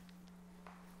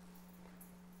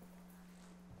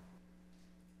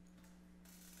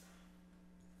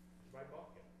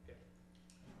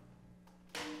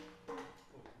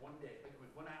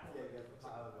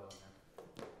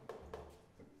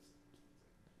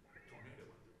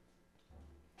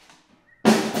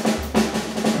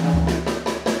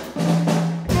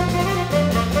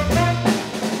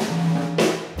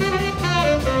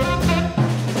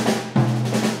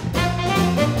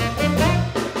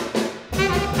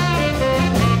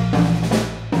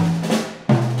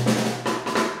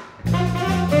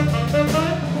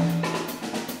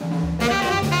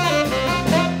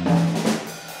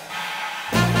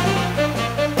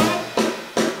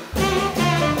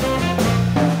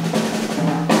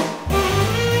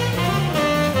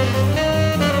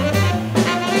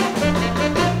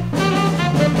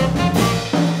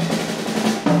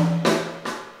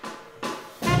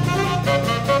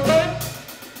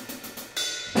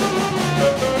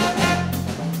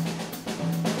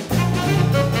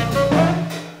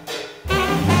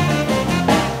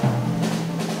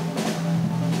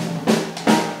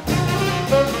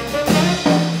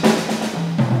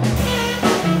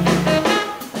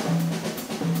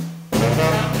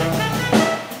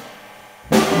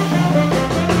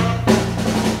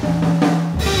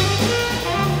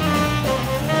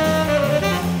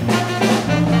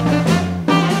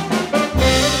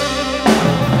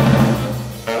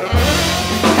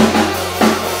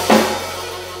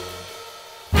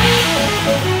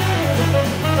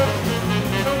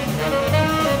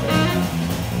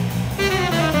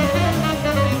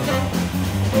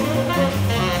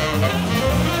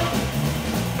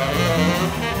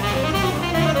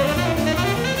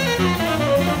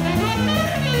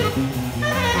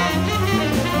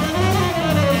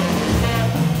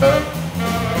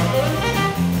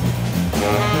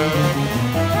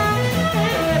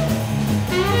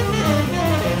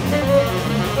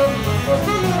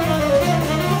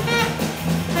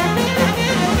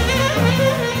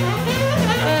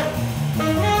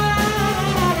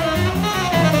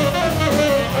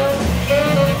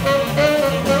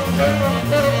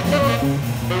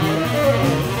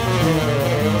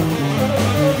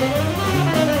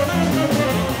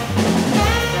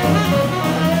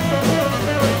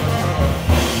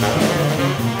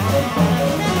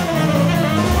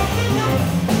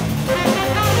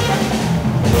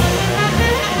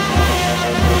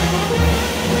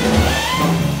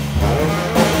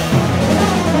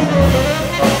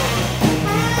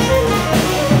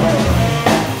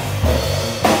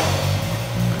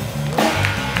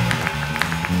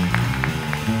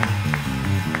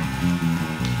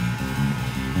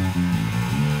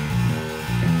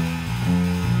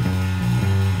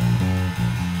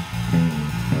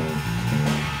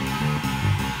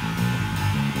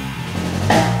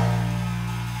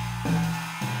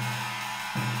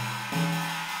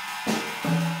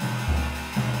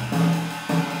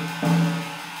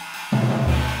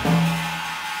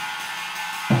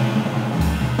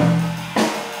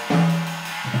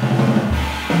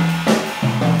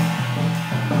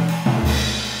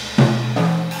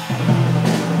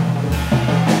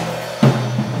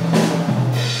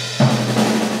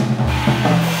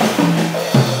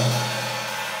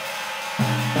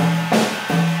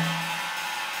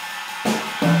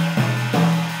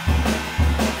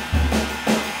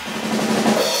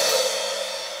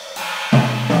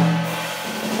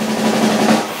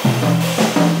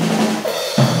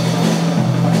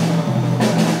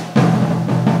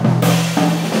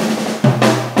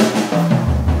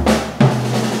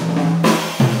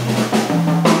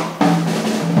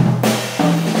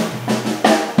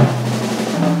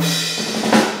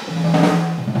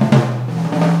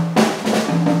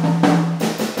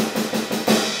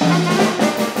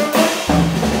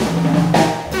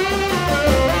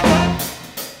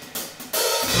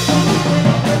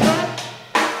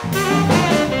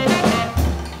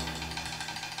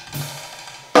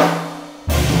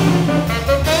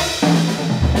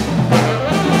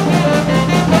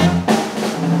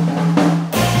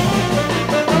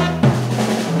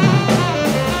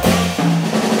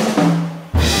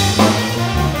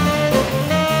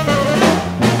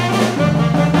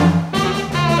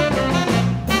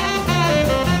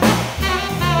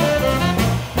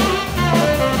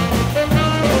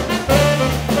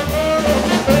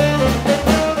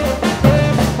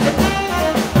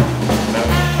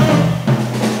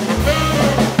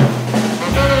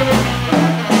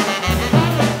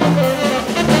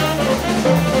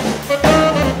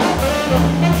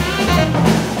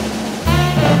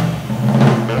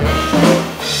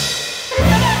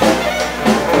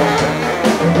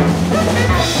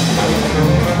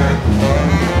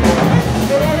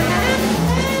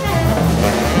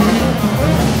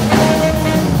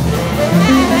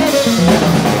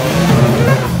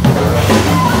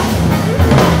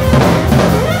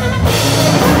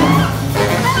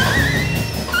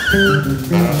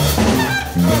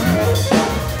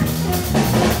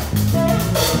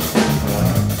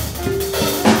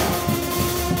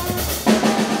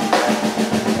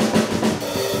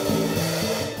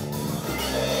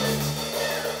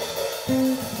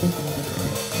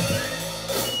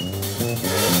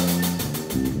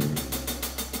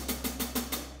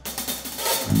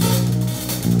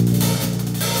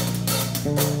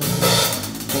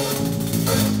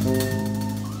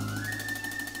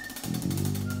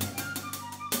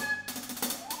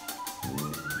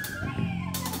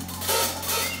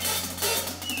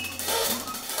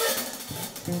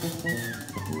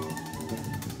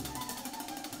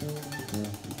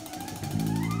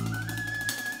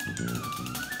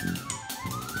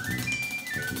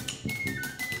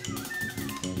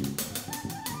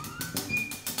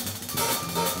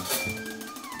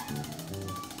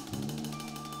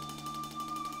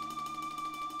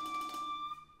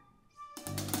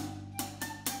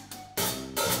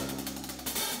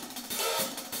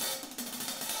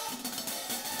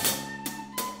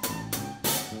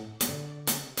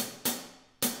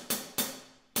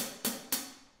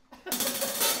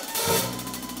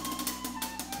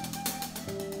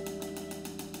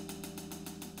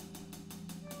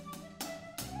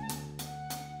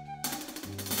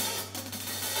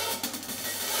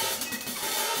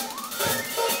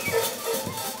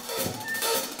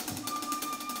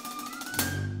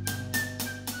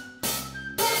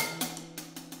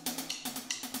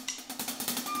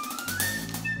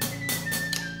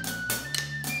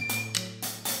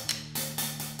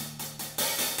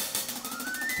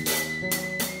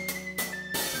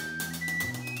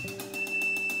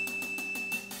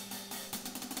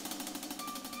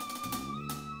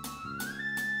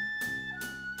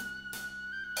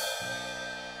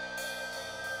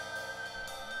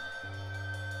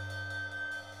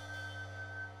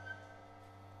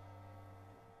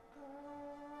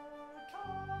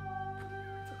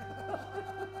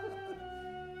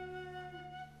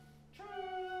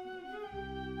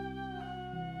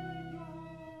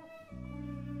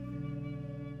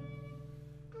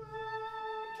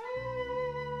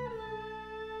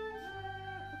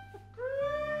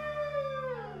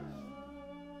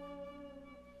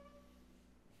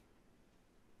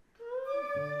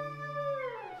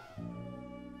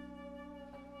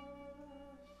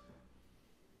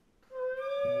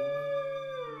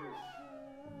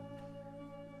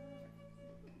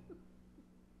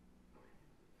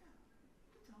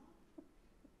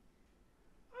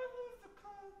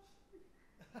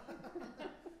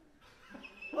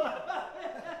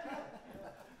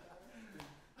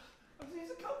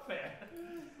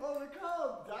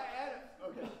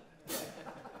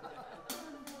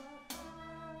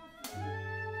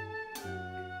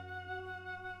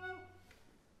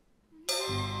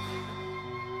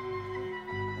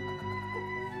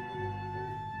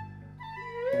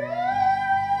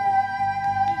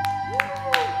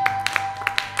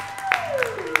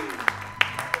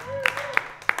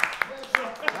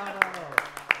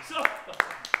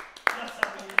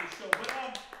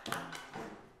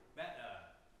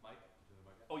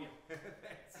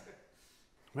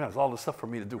 Man, it's all this stuff for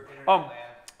me to do.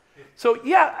 So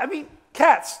yeah, I mean,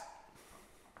 cats.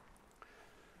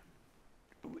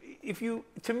 If we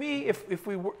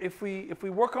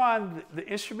work on the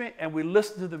instrument and we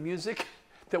listen to the music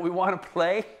that we want to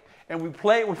play and we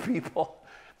play it with people,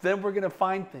 then we're gonna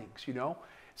find things, you know.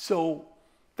 So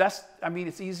that's, I mean,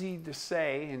 it's easy to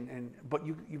say, but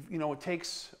you know, it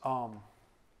takes. You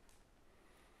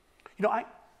know,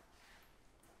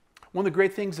 one of the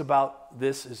great things about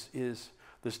this is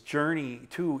this journey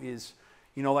too is,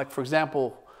 you know, like for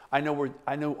example, I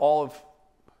knew all of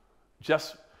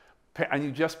Jeff's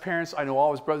parents, I know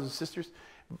all his brothers and sisters,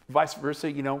 vice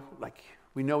versa, you know, like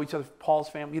we know each other, Paul's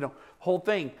family, you know, whole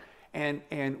thing, and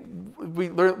we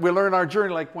learn our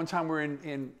journey. Like one time we're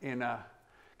in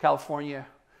California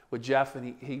with Jeff,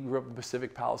 and he grew up in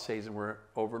Pacific Palisades, and we're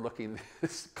overlooking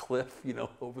this cliff, you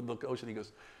know, overlooking the ocean. He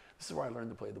goes, "This is where I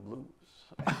learned to play the blues."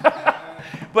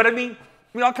 But I mean,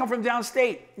 you know, I come from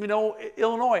downstate, you know,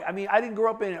 Illinois. I mean, I didn't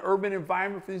grow up in an urban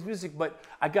environment for this music, but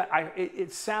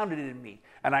it sounded in me,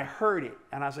 and I heard it,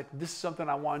 and I was like, this is something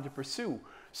I wanted to pursue.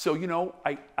 So, you know,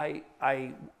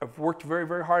 I've worked very,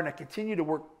 very hard, and I continue to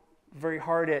work very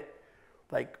hard at,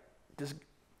 like, just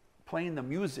playing the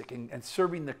music and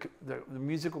serving the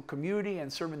musical community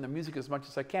and serving the music as much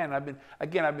as I can. And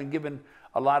I've been given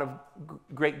a lot of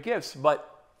great gifts,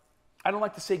 but I don't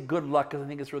like to say good luck because I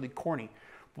think it's really corny.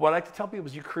 What I like to tell people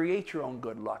is you create your own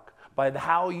good luck by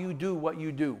how you do what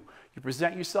you do. You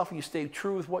present yourself and you stay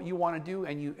true with what you want to do,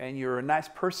 and you're a nice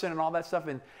person and all that stuff,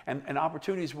 and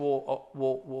opportunities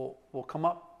will come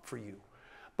up for you.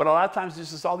 But a lot of times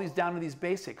there's just all these down to these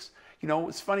basics. You know,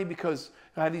 it's funny because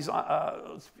I have these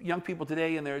young people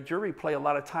today in their jury play a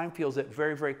lot of time fields at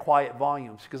very, very quiet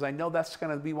volumes, because I know that's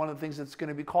going to be one of the things that's going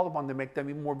to be called upon to make them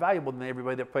even more valuable than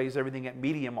everybody that plays everything at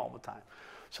medium all the time.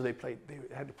 So they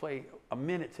had to play a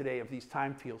minute today of these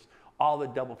time fields, all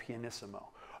at double pianissimo.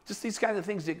 Just these kinds of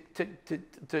things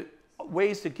to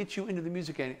ways to get you into the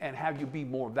music and have you be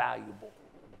more valuable.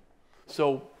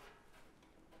 So,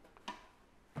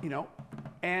 you know,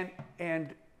 and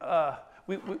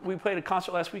we played a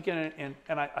concert last weekend,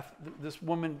 and this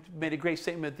woman made a great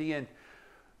statement at the end.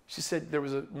 She said there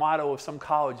was a motto of some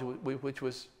college which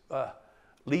was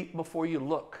leap before you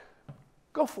look.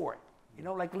 Go for it. You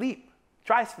know, like leap.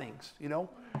 Try things, you know.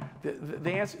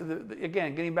 The answer,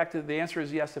 again, getting back to the answer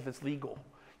is yes if it's legal.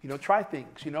 You know, try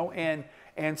things, you know,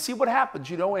 and see what happens,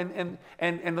 you know. And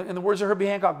in the words of Herbie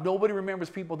Hancock, nobody remembers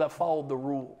people that followed the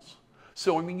rules.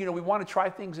 So, I mean, you know, we want to try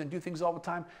things and do things all the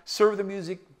time. Serve the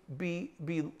music,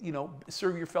 you know,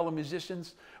 serve your fellow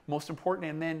musicians, most important.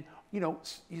 And then, you know,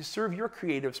 you serve your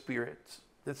creative spirits.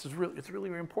 It's really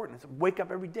very important. It's wake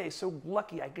up every day. So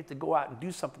lucky I get to go out and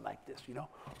do something like this, you know.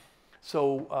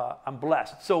 So I'm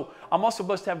blessed. So I'm also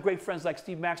blessed to have great friends like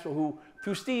Steve Maxwell, who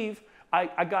through Steve,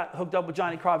 I got hooked up with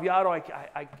Johnny Craviotto.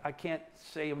 I can't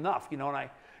say enough, you know. And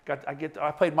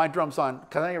I played my drums on,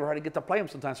 because I never had to get to play them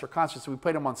sometimes for concerts. So we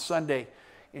played them on Sunday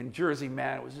in Jersey,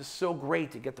 man. It was just so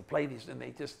great to get to play these, and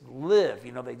they just live,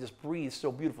 you know. They just breathe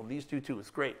so beautiful. These two too,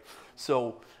 it's great.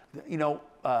 So, you know,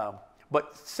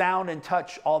 but sound and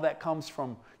touch, all that comes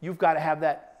from, you've got to have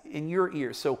that in your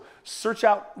ears. So search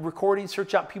out recordings,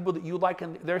 search out people that you like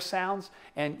and their sounds,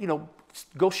 and, you know,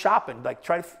 go shopping. Like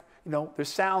try to, you know, there's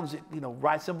sounds, you know,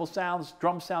 ride cymbal sounds,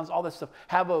 drum sounds, all that stuff.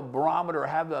 Have a barometer,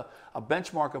 have a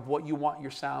benchmark of what you want your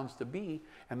sounds to be,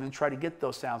 and then try to get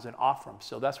those sounds and offer them.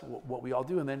 So that's what we all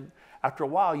do. And then after a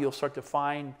while, you'll start to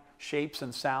find shapes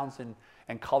and sounds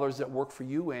and colors that work for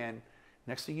you. And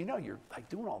next thing you know, you're like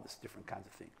doing all this different kinds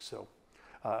of things. So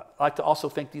I'd like to also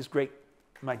thank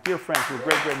my dear friends who are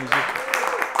great musicians.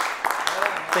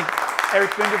 Thank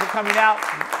Eric Binder for coming out.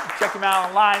 Check him out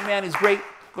online, man. He's great.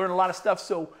 Learn a lot of stuff.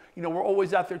 So, you know, we're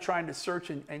always out there trying to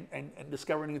search and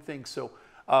discover new things. So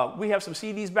we have some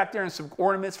CDs back there and some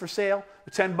ornaments for sale.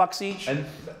 They're $10 each. And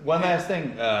one last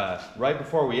thing, right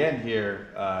before we end here,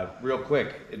 real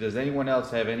quick, does anyone else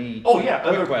have any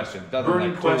quick questions?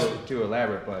 Nothing like too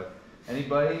elaborate, but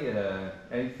anybody,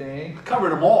 anything? I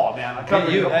covered them all, man. I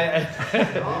covered them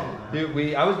all.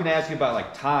 I was going to ask you about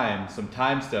like some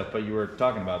time stuff, but you were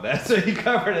talking about that, so you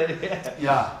covered it.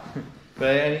 Yeah.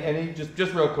 But any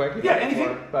just real quick. Yeah,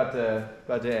 anything. About to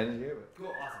end here. Cool,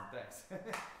 awesome, thanks.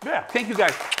 Yeah, thank you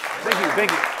guys. Thank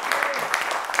you.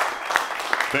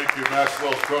 Thank you,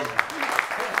 Maxwell's drum.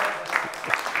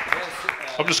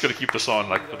 I'm just going to keep this on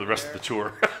like for the rest of the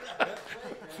tour.